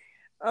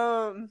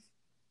 Um,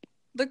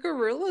 The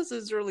Gorillaz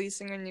is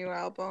releasing a new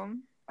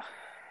album,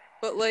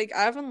 but like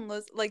I haven't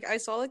listened. Like I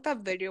saw like that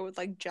video with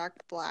like Jack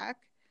Black.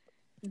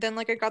 Then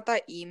like I got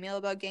that email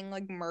about getting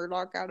like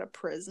Murdoch out of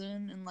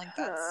prison, and like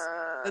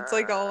that's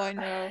like all I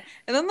know.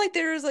 And then like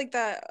there's like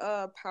that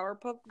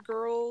Powerpuff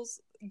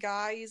Girls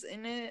guys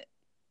in it.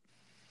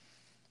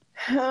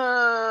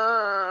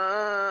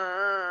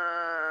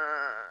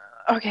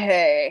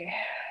 okay.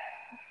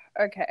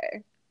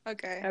 Okay.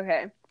 Okay,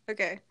 Okay.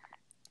 okay.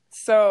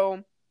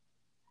 So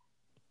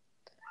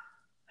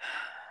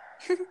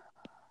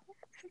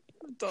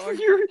Dog.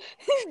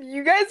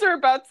 you guys are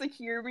about to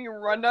hear me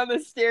run down the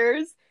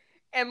stairs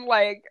and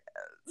like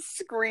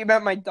scream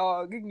at my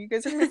dog, and you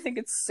guys are gonna think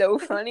it's so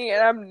funny,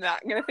 and I'm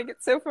not gonna think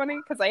it's so funny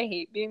because I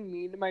hate being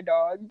mean to my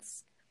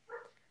dogs.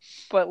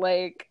 But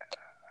like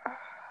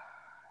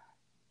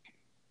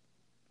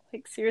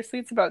seriously,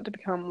 it's about to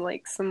become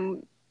like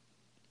some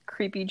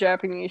creepy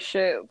Japanese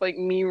shit, like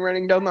me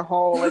running down the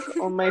hall like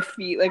on my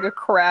feet like a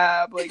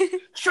crab, like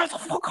shut the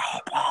fuck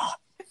up.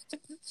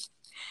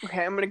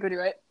 Okay, I'm gonna go do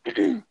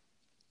it.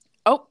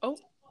 Oh,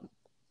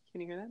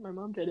 can you hear that? My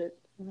mom did it.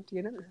 I have to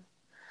get it now.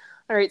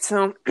 All right,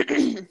 so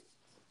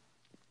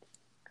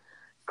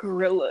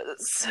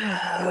Gorillas.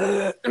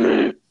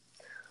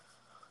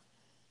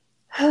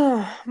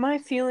 My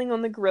feeling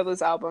on the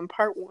Gorillas album,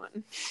 part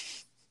 1.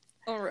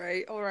 All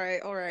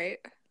right.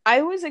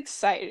 I was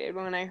excited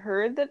when I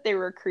heard that they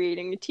were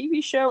creating a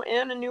TV show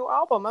and a new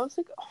album. I was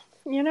like, oh,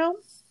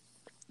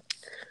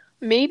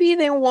 maybe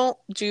they won't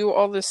do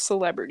all this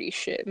celebrity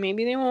shit.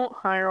 Maybe they won't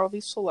hire all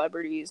these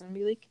celebrities and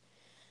be like,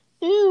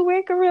 ooh,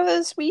 we're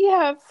Gorillas. We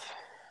have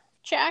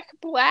Jack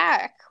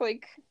Black.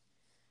 Like,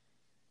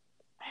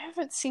 I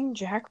haven't seen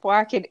Jack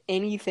Black in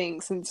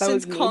anything since I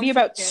was maybe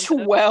about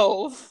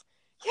 12.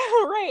 Yeah,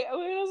 right. I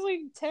was like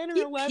 10 or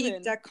 11. He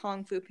peaked at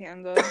Kung Fu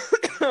Panda.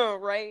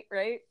 right.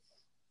 I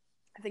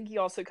think he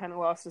also kind of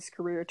lost his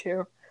career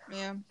too.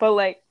 Yeah. But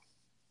like,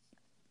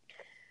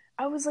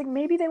 I was like,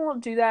 maybe they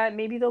won't do that.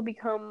 Maybe they'll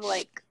become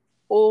like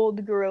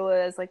old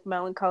Gorillas, like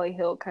Melancholy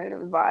Hill kind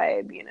of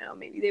vibe,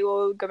 Maybe they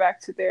will go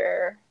back to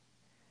their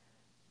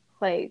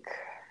like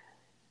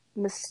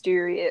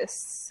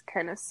mysterious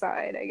kind of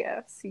side, I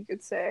guess you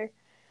could say.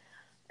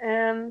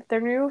 And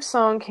their new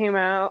song came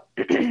out,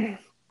 and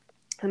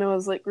I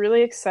was like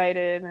really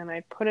excited, and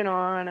I put it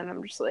on, and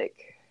I'm just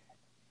like,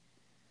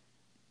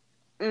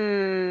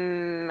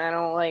 I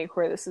don't like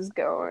where this is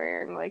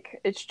going. Like,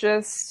 it's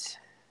just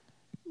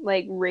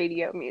like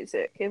radio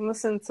music in the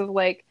sense of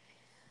like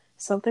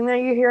something that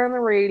you hear on the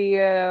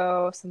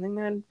radio, something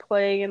that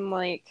play in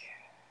like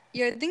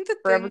yeah, I think the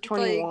Forever thing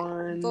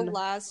 21. like the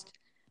last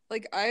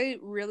like I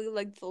really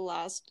liked the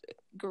last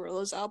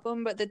Gorillaz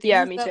album, but the thing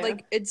Yeah, is me that too.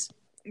 like it's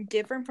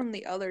different from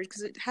the others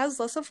because it has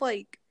less of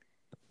like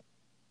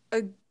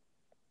a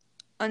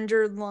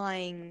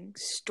underlying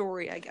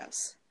story, I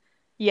guess.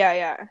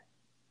 Yeah.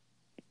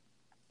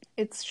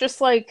 It's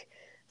just like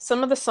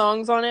some of the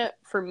songs on it,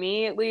 for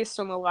me at least,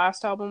 on the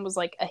last album was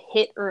like a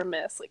hit or a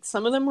miss. Like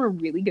some of them were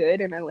really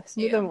good and I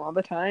listened to them all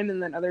the time,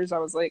 and then others I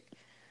was like,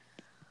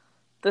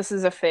 this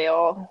is a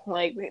fail.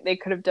 Like they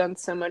could have done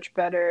so much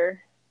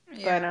better.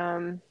 Yeah. But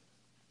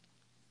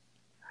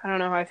I don't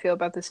know how I feel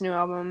about this new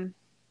album.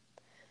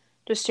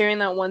 Just hearing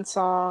that one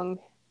song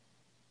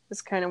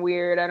is kind of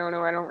weird. I don't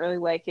know. I don't really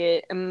like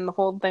it. And the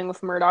whole thing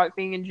with Murdoch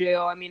being in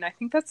jail, I mean, I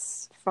think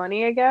that's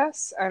funny, I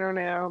guess. I don't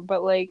know.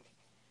 But like,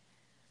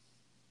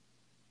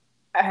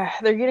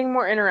 they're getting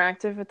more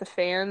interactive with the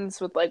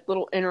fans with like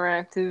little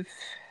interactive,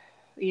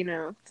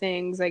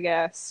 things, I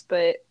guess.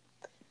 But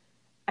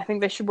I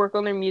think they should work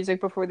on their music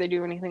before they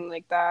do anything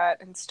like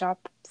that and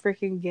stop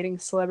freaking getting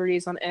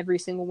celebrities on every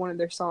single one of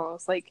their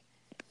songs. Like,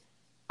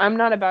 I'm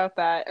not about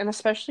that. And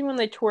especially when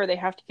they tour, they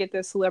have to get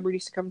those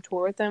celebrities to come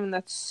tour with them, and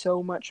that's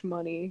so much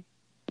money.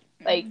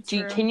 Like,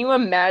 can you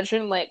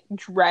imagine like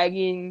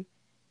dragging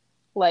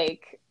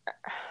like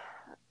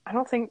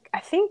I think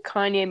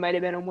Kanye might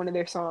have been on one of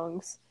their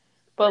songs.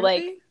 But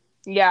really? like,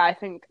 yeah, I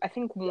think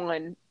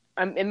one.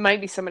 It might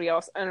be somebody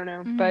else. I don't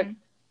know. But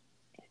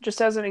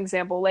just as an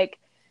example, like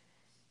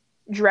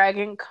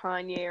dragging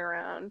Kanye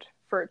around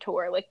for a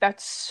tour, like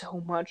that's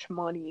so much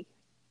money.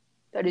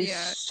 That is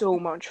so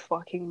much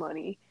fucking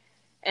money.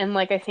 And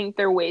like I think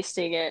they're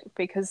wasting it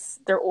because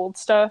their old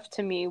stuff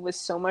to me was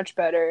so much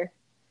better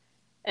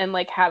and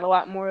like had a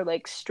lot more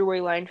like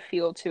storyline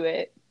feel to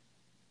it.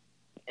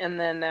 And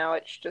then now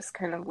it's just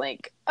kind of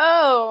like,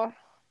 oh,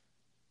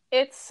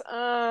 it's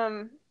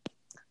Florence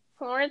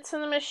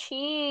and the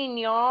Machine,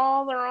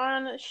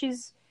 y'all.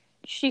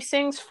 She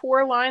sings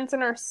 4 lines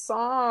in her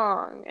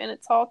song, and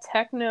it's all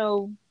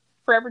techno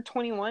Forever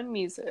 21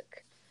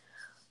 music.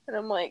 And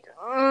I'm like,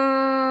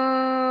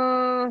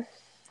 I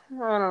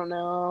don't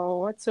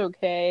know. It's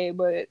okay,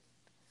 but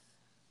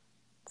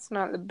it's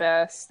not the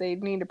best. They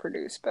need to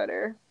produce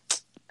better.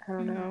 I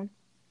don't know.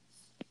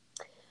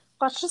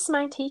 That's just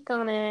my take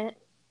on it.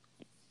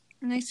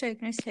 Nice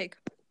take.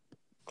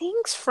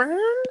 Thanks,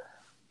 friend.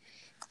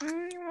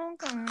 You're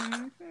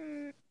welcome.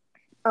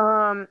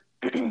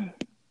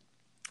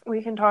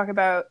 We can talk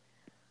about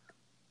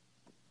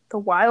the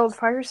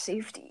wildfire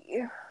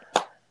safety.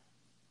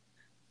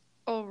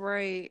 All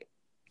right.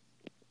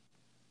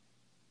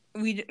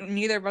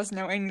 Neither of us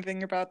know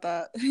anything about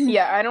that.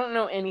 Yeah, I don't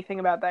know anything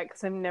about that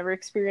because I've never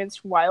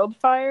experienced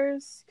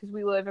wildfires because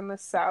we live in the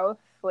South.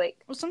 Like,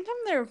 Well, sometimes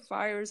there are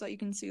fires that you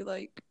can see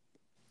like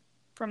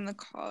from the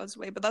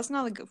causeway, but that's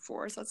not like a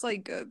forest. That's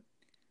like a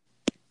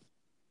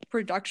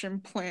production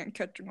plant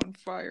catching on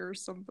fire or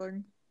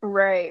something.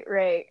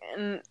 right,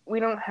 and we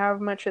don't have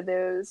much of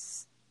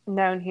those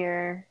down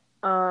here.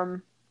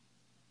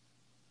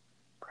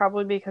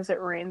 Probably because it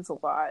rains a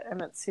lot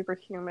and it's super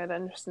humid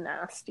and just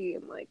nasty,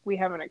 and like we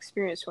haven't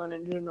experienced one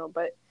in general,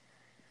 but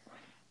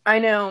I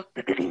know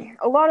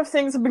a lot of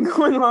things have been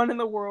going on in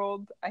the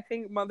world. I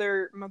think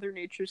Mother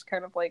Nature's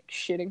kind of like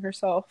shitting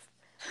herself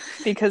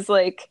because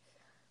like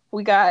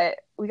we got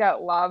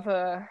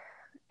lava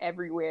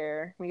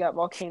everywhere. We got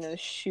volcanoes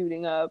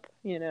shooting up,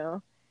 you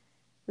know.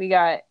 We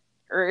got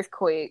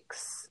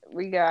earthquakes.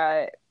 We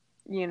got,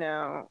 you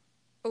know,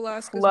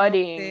 Alaska's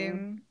flooding.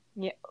 melting.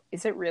 Yeah,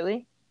 is it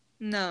really?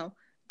 No,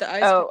 the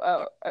ice.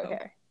 Oh,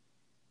 okay.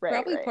 Right,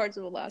 Probably right. parts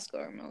of Alaska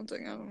are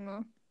melting. I don't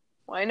know.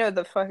 Well, I know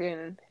the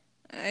fucking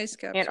Ice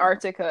caps.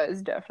 Antarctica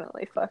is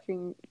definitely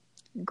fucking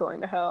going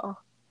to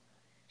hell.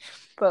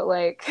 But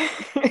like,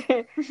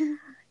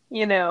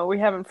 you know, we're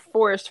having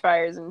forest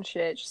fires and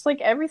shit. Just like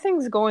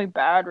everything's going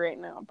bad right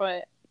now,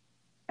 but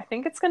I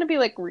think it's gonna be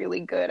like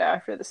really good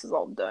after this is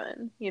all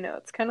done. You know,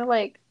 it's kind of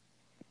like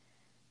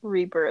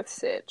rebirth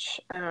sitch.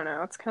 I don't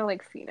know. It's kind of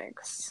like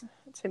Phoenix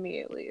to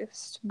me at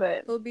least. But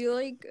It'll be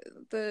like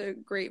the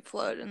Great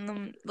Flood, and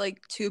then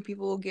like two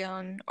people will get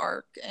on an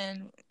ark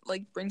and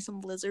like bring some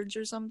lizards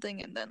or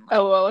something, and then like,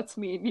 oh well, it's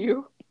me and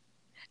you.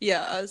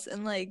 yeah, us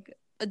and like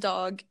a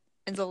dog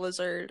and a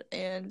lizard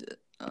and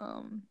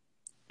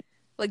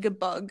like a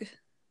bug,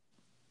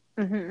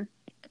 Mm-hmm.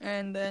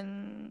 and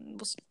then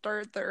we'll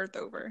start the Earth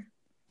over.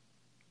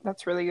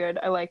 That's really good.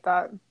 I like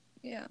that.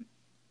 Yeah.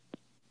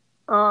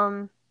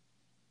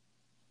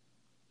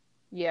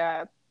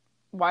 Yeah.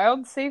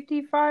 Wild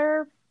safety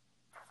fire?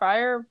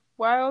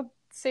 Wild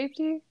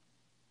safety?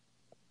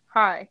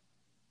 Hi.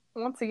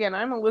 Once again,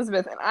 I'm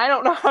Elizabeth and I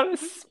don't know how to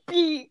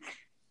speak.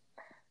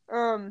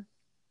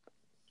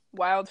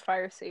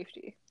 Wildfire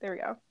safety. There we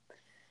go.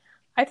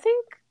 I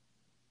think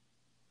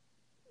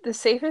the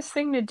safest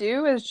thing to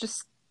do is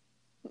just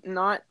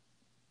not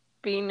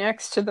be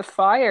next to the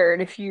fire.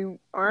 And if you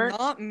aren't,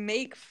 Not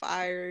make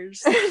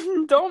fires.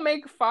 don't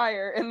make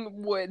fire in the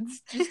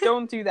woods. Just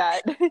don't do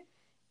that.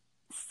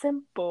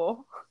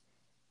 Simple.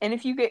 And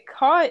if you get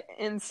caught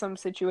in some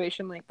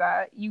situation like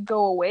that, you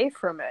go away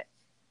from it.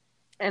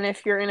 And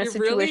if you're in a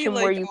situation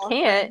really, where like, you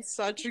can't,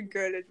 such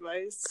good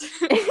advice.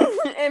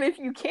 and if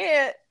you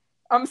can't,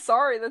 I'm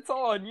sorry, that's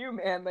all on you,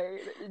 man.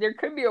 There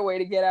could be a way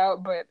to get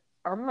out, but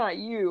I'm not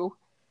you.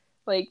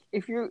 Like,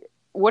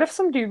 what if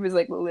some dude was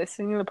like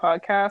listening to the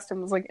podcast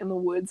and was like in the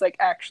woods, like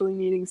actually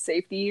needing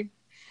safety?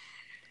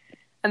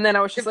 And then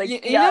I was just like,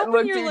 yeah,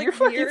 look, dude, like, you're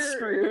fucking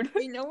screwed.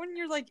 You know when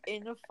you're like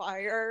in a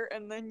fire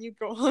and then you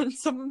go on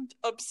some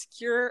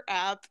obscure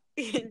app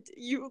and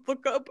you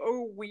look up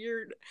a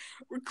weird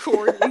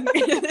recording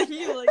and then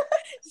you like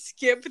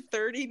skip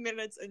 30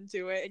 minutes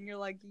into it and you're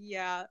like,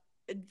 yeah,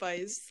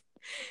 advice.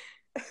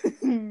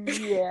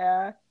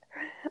 Yeah.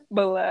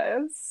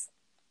 Bless.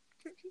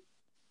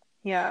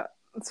 Yeah,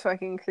 it's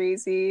fucking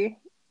crazy.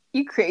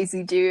 You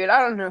crazy dude. I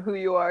don't know who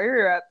you are.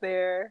 You're out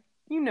there.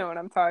 You know what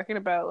I'm talking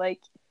about. Like,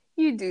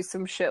 you do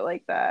some shit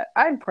like that.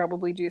 I'd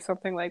probably do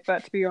something like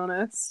that, to be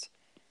honest.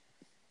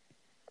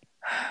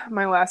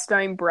 My last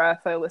dying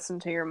breath, I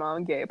listened to your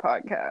Mom Gay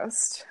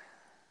podcast.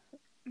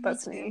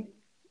 That's me.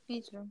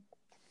 Me too.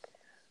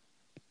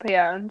 But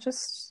yeah,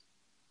 just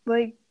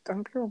like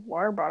dump your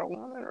water bottle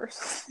on it or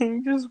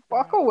something. Just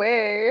walk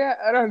away.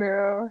 I don't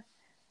know.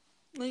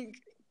 Like,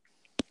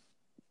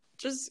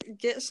 just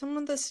get some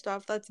of the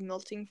stuff that's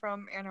melting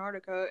from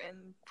Antarctica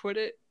and put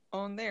it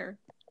on there.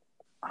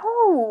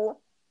 Oh,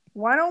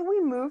 why don't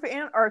we move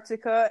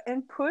Antarctica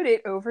and put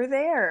it over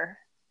there?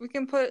 We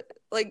can put,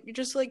 like,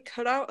 just, like,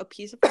 cut out a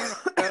piece of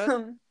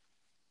Antarctica,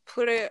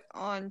 put it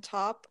on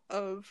top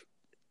of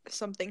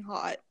something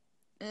hot,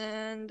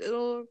 and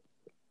it'll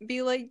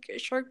be like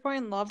Shark Boy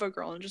and Lava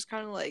Girl and just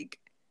kind of, like,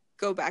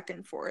 go back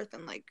and forth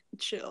and, like,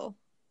 chill.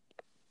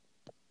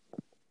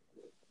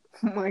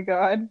 Oh my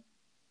god.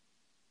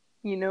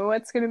 You know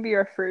what's gonna be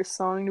our first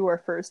song to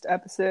our first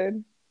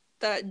episode?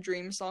 That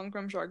dream song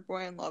from Shark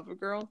Boy and Lava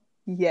Girl?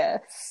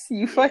 Yes.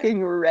 You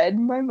fucking read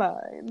my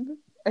mind.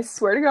 I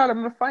swear to god I'm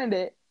gonna find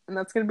it. And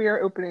that's gonna be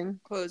our opening.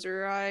 Close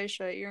your eyes,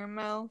 shut your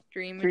mouth,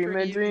 dream a Dream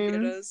a dream,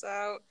 dream. get us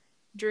out.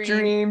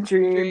 Dream.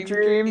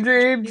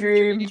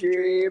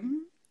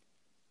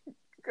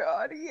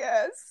 God,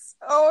 yes.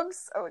 Oh, I'm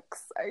so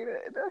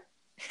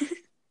excited.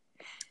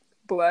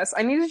 Bless.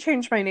 I need to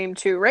change my name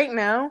too. Right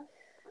now,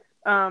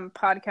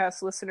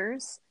 podcast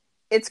listeners,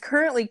 it's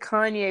currently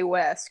Kanye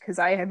West because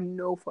I have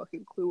no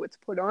fucking clue what to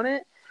put on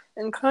it.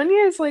 And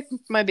Kanye is like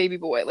my baby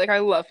boy. Like I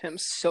love him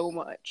so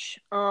much.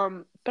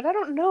 But I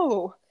don't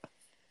know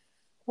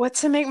what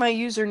to make my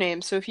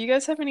username. So if you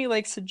guys have any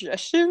like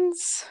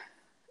suggestions,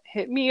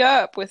 hit me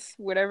up with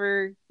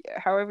whatever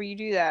however you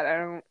do that.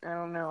 I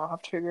don't know. I'll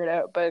have to figure it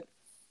out. But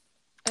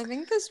I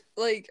think this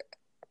like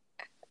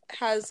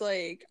has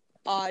like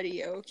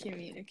audio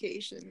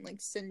communication, like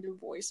send a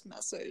voice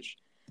message.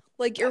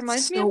 Like it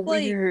reminds that's me so of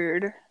like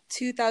weird.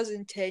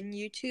 2010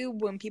 YouTube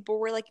when people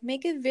were like,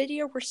 make a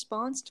video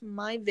response to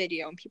my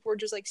video, and people were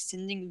just like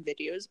sending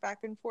videos back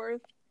and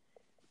forth.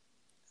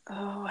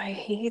 Oh, I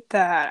hate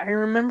that. I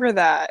remember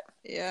that.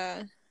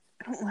 Yeah.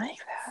 I don't like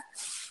that.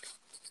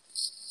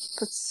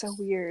 That's so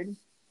weird.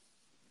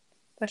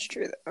 That's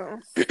true though.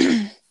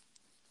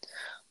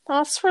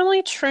 That's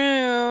really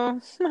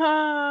true.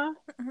 Yeah.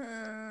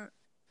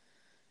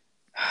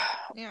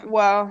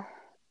 Well,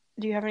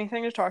 do you have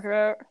anything to talk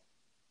about?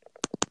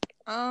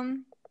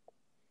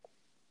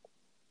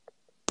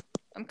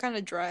 I'm kind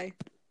of dry.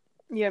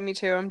 Yeah, me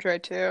too. I'm dry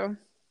too.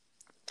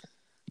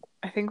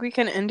 I think we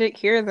can end it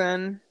here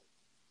then.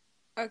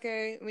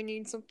 Okay, we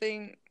need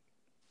something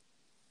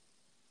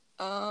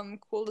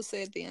cool to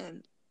say at the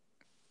end.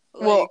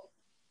 Like Well,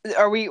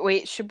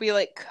 wait, should we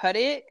like cut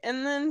it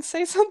and then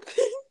say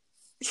something?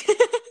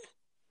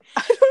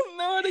 I don't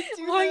know how to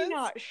do why this.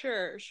 not?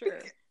 Sure.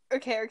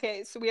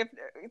 Okay. So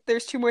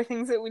there's two more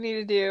things that we need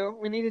to do.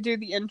 We need to do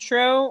the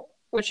intro,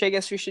 which I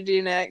guess we should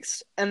do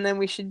next, and then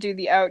we should do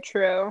the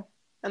outro,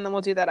 and then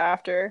we'll do that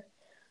after.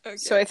 Okay.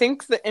 So I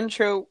think the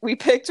intro we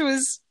picked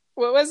was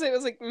what was it? It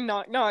was like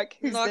knock knock,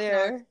 who's knock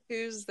there? knock,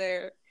 who's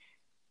there?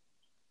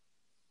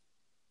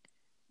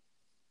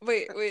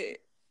 Wait.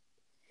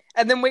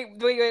 And then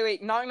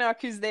wait, knock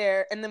knock, who's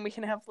there? And then we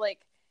can have like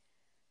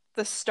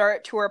the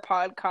start to our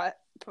podcast.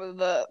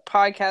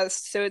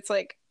 So it's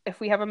like if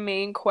we have a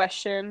main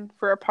question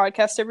for our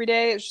podcast every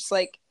day, it's just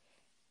like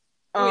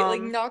Wait,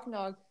 like knock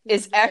knock.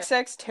 Is there?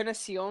 XX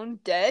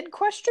Tentacion dead?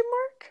 Question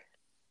mark.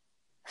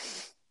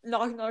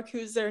 Knock knock,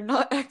 who's there?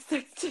 Not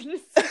XX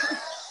Tentacion.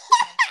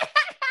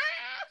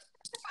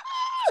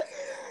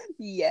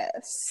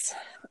 Yes,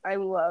 I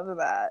love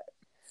that.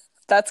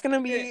 That's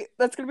gonna be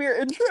our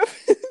intro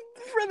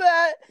for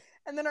that,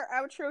 and then our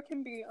outro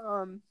can be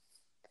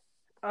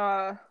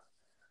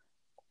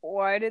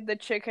why did the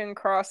chicken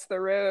cross the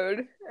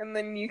road? And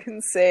then you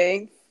can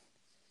say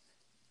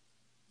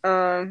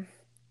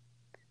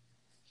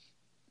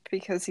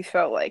because he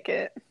felt like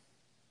it.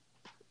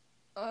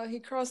 He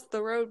crossed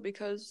the road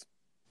because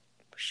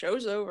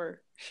show's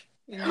over.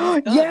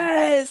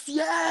 Yes.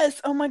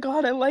 Oh my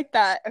god, I like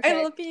that. Okay.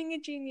 I love being a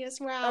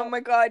genius. Wow. Oh my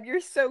god, you're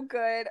so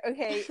good.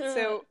 Okay,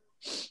 so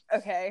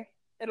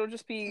it'll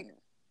just be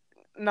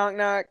knock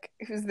knock,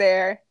 who's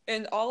there?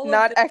 And all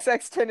not of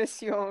XX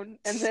Tentacion,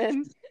 and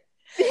then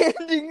the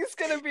ending is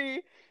gonna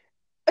be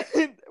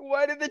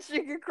why did the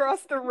chicken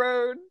cross the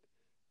road?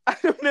 I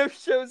don't know if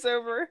show's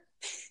over.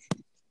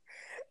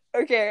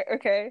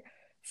 Okay.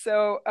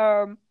 So,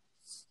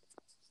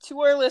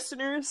 to our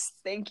listeners,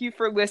 thank you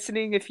for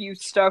listening. If you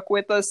stuck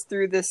with us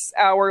through this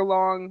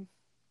hour-long,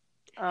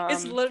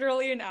 it's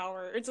literally an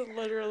hour. It's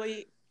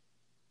literally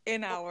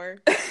an hour.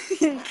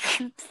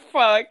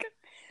 Fuck.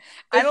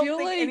 I don't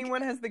think like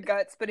anyone has the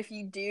guts, but if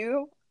you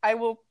do, I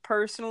will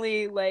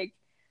personally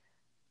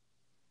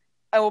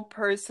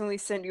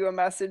send you a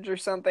message or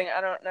something.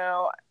 I don't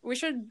know. We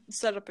should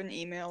set up an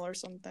email or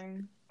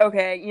something.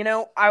 Okay,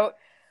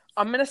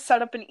 I'm gonna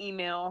set up an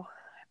email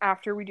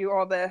after we do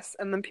all this,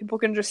 and then people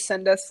can just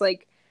send us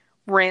like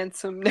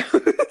ransom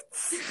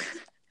notes.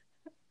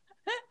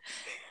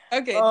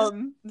 Okay,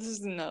 this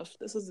is enough.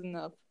 This is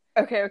enough.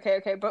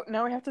 Okay. But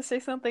now we have to say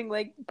something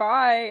like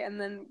bye, and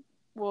then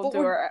we'll do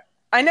our.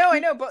 I know,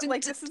 but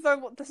like this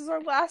is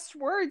our last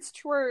words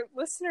to our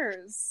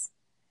listeners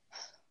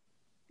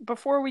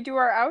before we do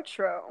our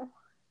outro.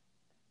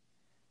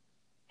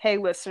 Hey,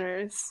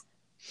 listeners,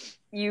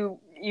 you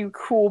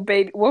cool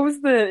baby. What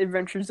was the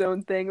Adventure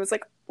Zone thing? It was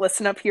like,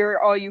 listen up here,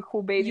 all you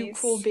cool babies. You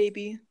cool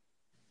baby.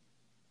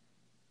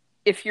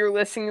 If you're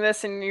listening to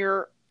this and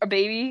you're a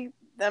baby,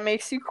 that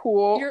makes you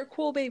cool. You're a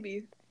cool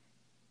baby.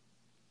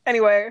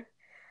 Anyway,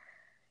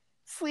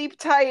 sleep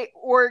tight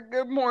or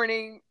good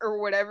morning or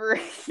whatever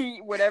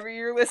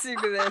you're listening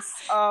to this.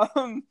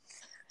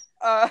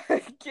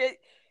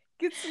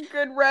 Get some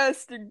good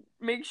rest and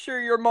make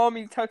sure your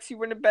mommy tucks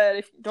you into bed.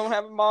 If you don't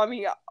have a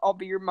mommy, I'll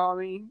be your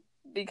mommy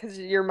because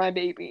you're my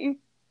baby.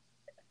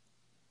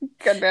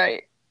 Good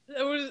night.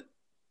 That was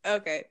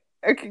okay.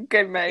 Okay,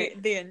 good night.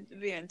 Okay, the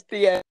end.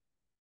 The end.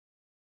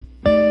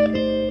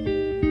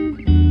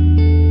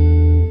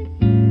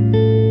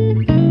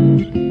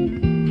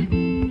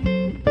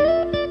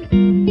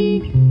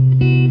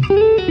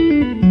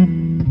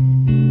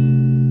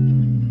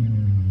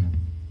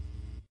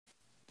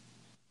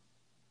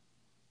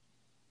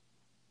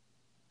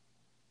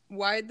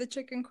 Why'd the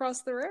chicken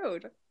cross the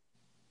road?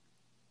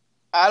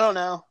 I don't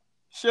know.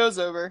 Show's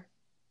over.